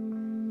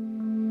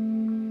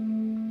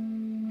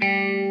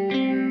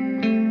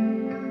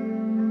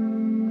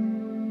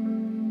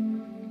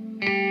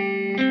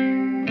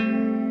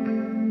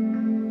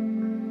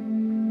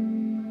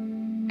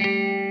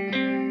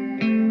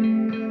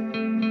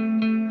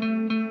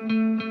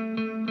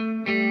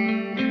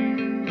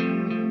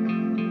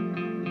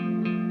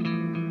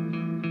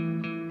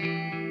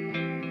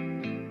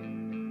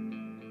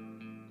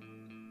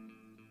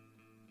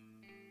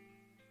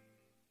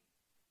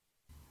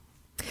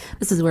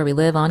 This is Where We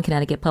Live on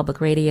Connecticut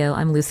Public Radio.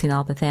 I'm Lucy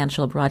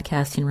Nalpathanchel,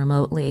 broadcasting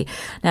remotely.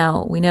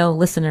 Now, we know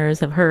listeners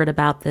have heard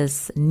about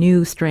this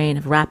new strain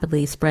of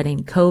rapidly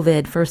spreading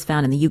COVID, first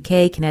found in the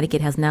UK.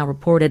 Connecticut has now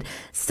reported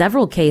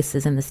several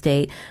cases in the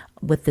state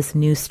with this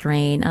new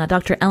strain.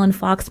 Dr. Ellen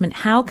Foxman,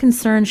 how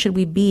concerned should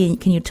we be?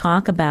 Can you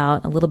talk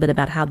a little bit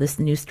about how this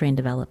new strain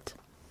developed?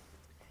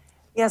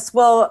 Yes,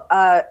 well,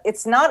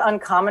 it's not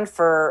uncommon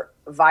for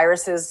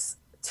viruses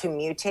to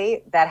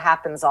mutate. That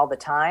happens all the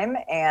time.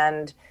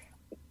 And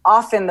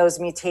often those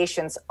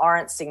mutations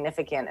aren't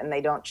significant and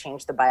they don't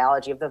change the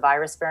biology of the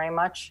virus very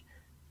much.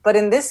 But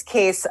in this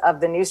case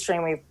of the new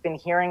strain we've been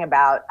hearing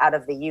about out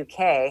of the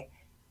UK,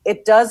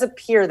 it does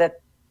appear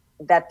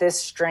that this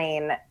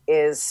strain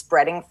is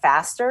spreading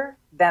faster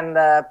than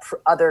the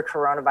other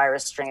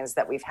coronavirus strains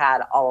that we've had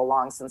all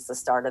along since the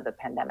start of the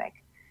pandemic.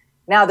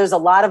 Now, there's a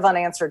lot of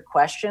unanswered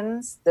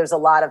questions. There's a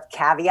lot of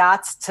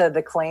caveats to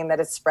the claim that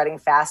it's spreading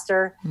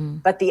faster,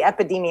 but the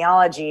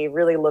epidemiology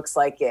really looks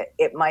like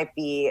it might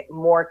be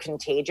more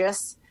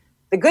contagious.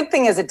 The good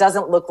thing is it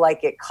doesn't look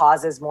like it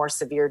causes more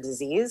severe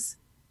disease,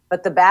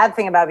 but the bad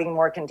thing about being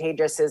more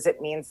contagious is it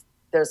means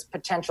there's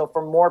potential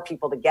for more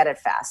people to get it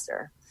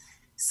faster.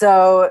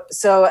 So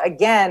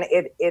again,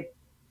 it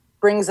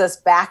brings us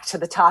back to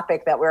the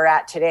topic that we're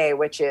at today,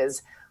 which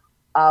is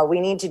we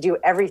need to do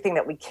everything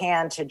that we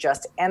can to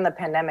just end the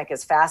pandemic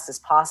as fast as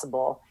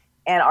possible.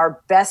 And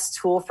our best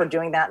tool for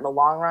doing that in the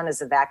long run is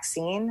a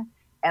vaccine.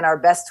 And our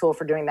best tool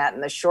for doing that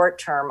in the short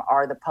term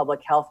are the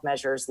public health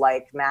measures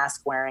like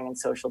mask wearing and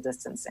social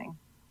distancing.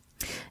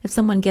 If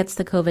someone gets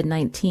the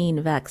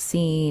COVID-19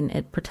 vaccine,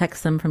 it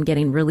protects them from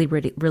getting really,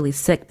 really, really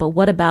sick. But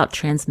what about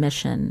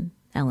transmission,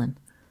 Ellen?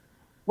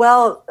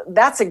 Well,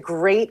 that's a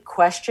great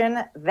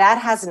question. That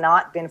has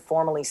not been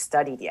formally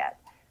studied yet.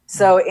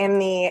 So in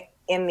the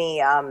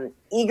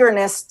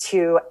eagerness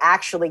to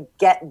actually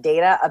get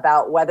data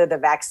about whether the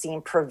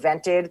vaccine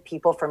prevented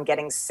people from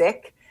getting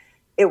sick,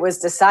 it was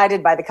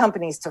decided by the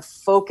companies to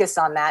focus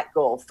on that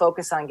goal,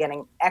 focus on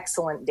getting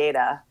excellent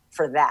data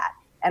for that.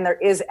 And there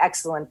is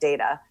excellent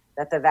data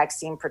that the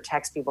vaccine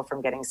protects people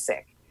from getting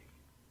sick.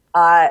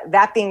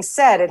 That being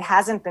said, it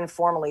hasn't been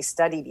formally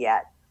studied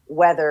yet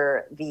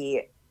whether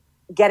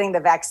getting the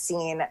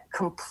vaccine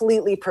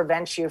completely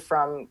prevents you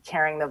from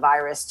carrying the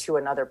virus to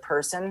another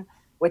person,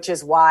 which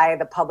is why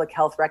the public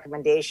health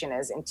recommendation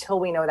is, until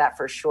we know that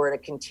for sure, to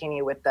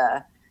continue with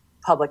the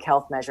public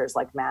health measures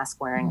like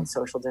mask wearing and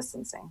social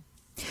distancing.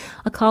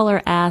 A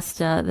caller asked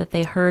that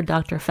they heard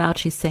Dr.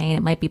 Fauci saying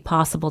it might be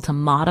possible to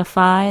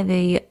modify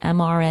the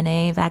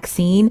mRNA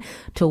vaccine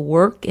to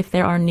work if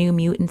there are new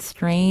mutant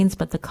strains.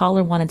 But the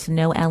caller wanted to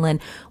know, Ellen,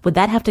 would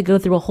that have to go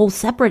through a whole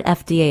separate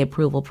FDA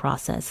approval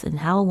process? And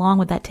how long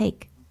would that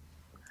take?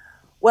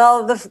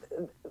 Well,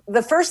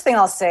 the first thing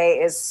I'll say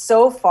is,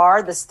 so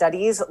far, the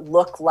studies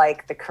look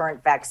like the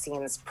current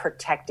vaccines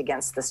protect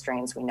against the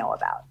strains we know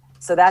about.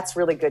 So that's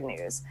really good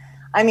news.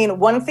 I mean,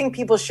 one thing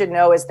people should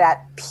know is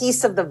that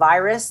piece of the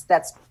virus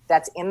that's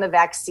in the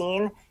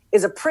vaccine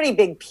is a pretty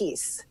big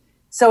piece.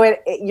 So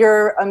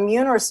your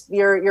immune or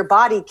your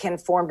body can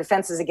form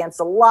defenses against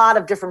a lot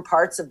of different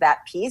parts of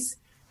that piece.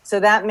 So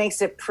that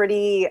makes it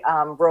pretty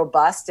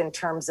robust in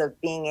terms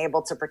of being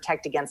able to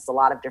protect against a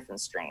lot of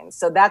different strains.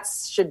 So that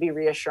should be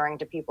reassuring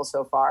to people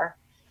so far.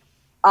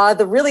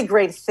 The really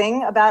great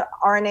thing about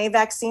RNA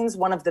vaccines,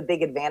 one of the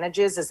big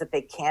advantages, is that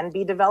they can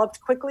be developed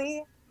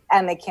quickly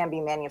and they can be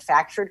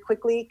manufactured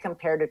quickly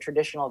compared to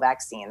traditional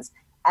vaccines,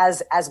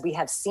 as we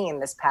have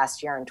seen this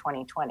past year in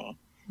 2020.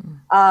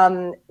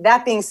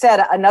 That being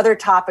said, another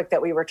topic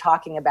that we were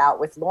talking about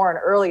with Lauren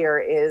earlier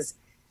is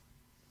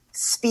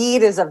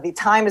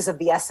time is of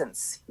the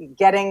essence.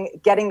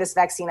 Getting this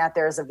vaccine out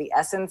there is of the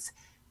essence.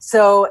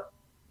 So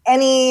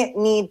any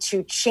need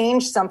to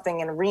change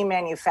something and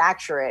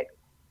remanufacture it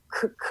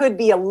could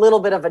be a little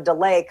bit of a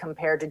delay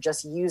compared to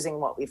just using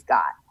what we've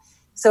got.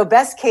 So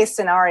best case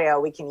scenario,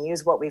 we can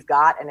use what we've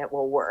got and it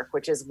will work,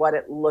 which is what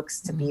it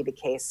looks to be the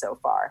case so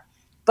far.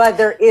 But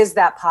there is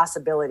that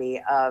possibility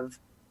of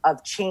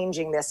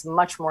changing this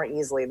much more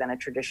easily than a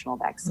traditional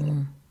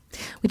vaccine.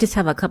 We just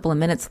have a couple of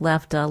minutes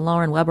left.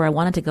 Lauren Weber, I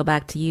wanted to go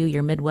back to you,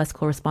 your Midwest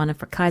correspondent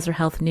for Kaiser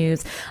Health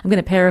News. I'm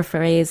going to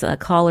paraphrase a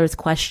caller's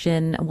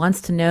question.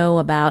 Wants to know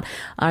about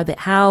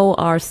how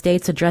are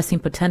states addressing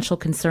potential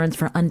concerns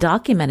for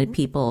undocumented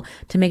people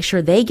to make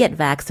sure they get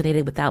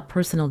vaccinated without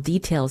personal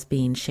details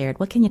being shared.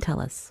 What can you tell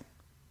us?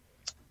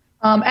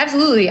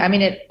 Absolutely. I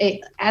mean,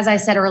 it as I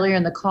said earlier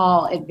in the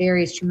call, it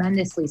varies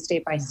tremendously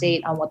state by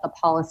state on what the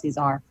policies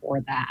are for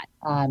that.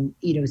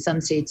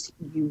 Some states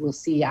you will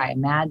see, I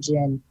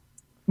imagine,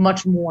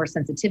 much more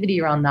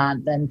sensitivity around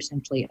that than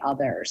potentially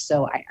others.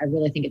 So I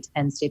really think it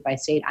depends state by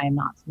state. I am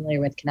not familiar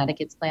with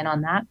Connecticut's plan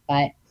on that,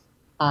 but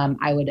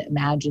I would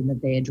imagine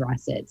that they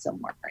address it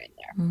somewhere in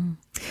there.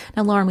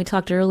 Now, Lauren, we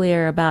talked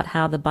earlier about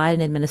how the Biden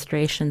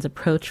administration's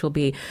approach will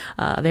be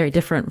very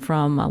different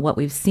from what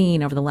we've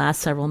seen over the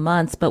last several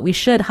months. But we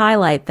should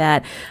highlight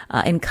that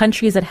in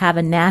countries that have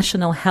a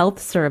national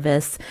health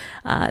service,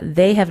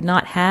 they have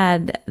not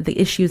had the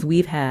issues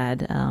we've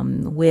had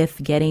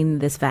with getting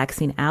this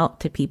vaccine out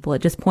to people.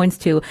 It just points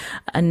to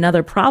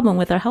another problem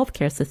with our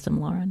healthcare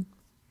system, Lauren.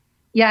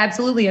 Yeah,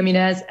 absolutely. I mean,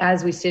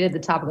 as we stated at the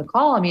top of the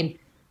call, I mean,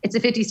 it's a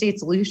 50-state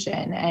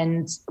solution.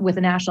 And with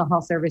a national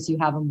health service, you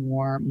have a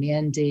more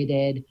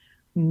mandated,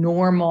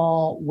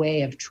 normal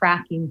way of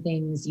tracking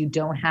things. You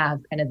don't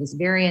have kind of this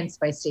variance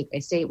by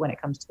state when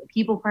it comes to the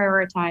people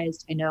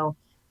prioritized. I know,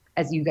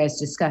 as you guys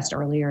discussed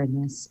earlier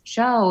in this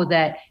show,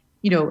 that,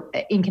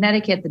 in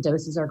Connecticut, the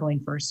doses are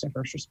going first to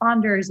first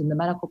responders in the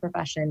medical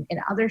profession.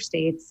 In other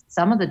states,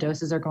 some of the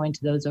doses are going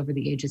to those over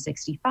the age of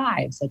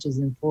 65, such as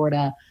in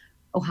Florida,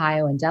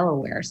 Ohio, and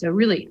Delaware. So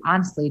really,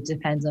 honestly, it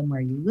depends on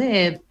where you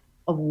live,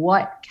 of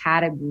what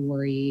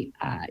category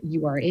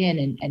you are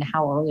in and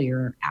how early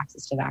your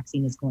access to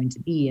vaccine is going to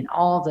be. And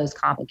all of those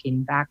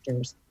complicating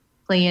factors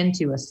play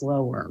into a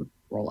slower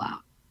rollout.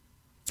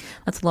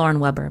 That's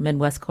Lauren Weber,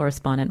 Midwest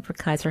correspondent for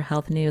Kaiser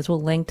Health News.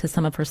 We'll link to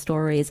some of her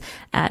stories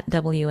at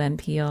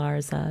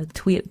WNPR's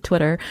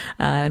Twitter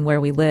and Where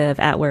We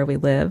Live, at Where We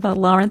Live.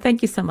 Lauren,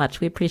 thank you so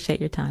much. We appreciate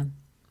your time.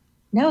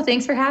 No,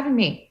 thanks for having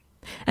me.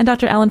 And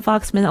Dr. Ellen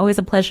Foxman, always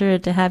a pleasure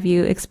to have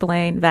you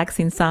explain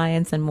vaccine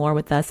science and more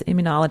with us,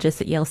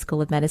 immunologist at Yale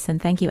School of Medicine.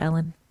 Thank you,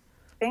 Ellen.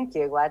 Thank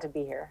you. Glad to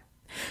be here.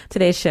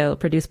 Today's show,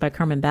 produced by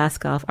Carmen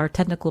Baskoff. Our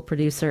technical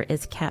producer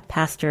is Kat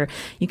Pastor.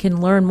 You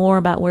can learn more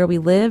about Where We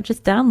Live.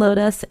 Just download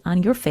us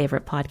on your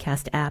favorite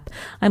podcast app.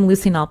 I'm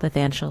Lucy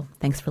Nalpathanchel.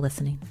 Thanks for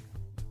listening.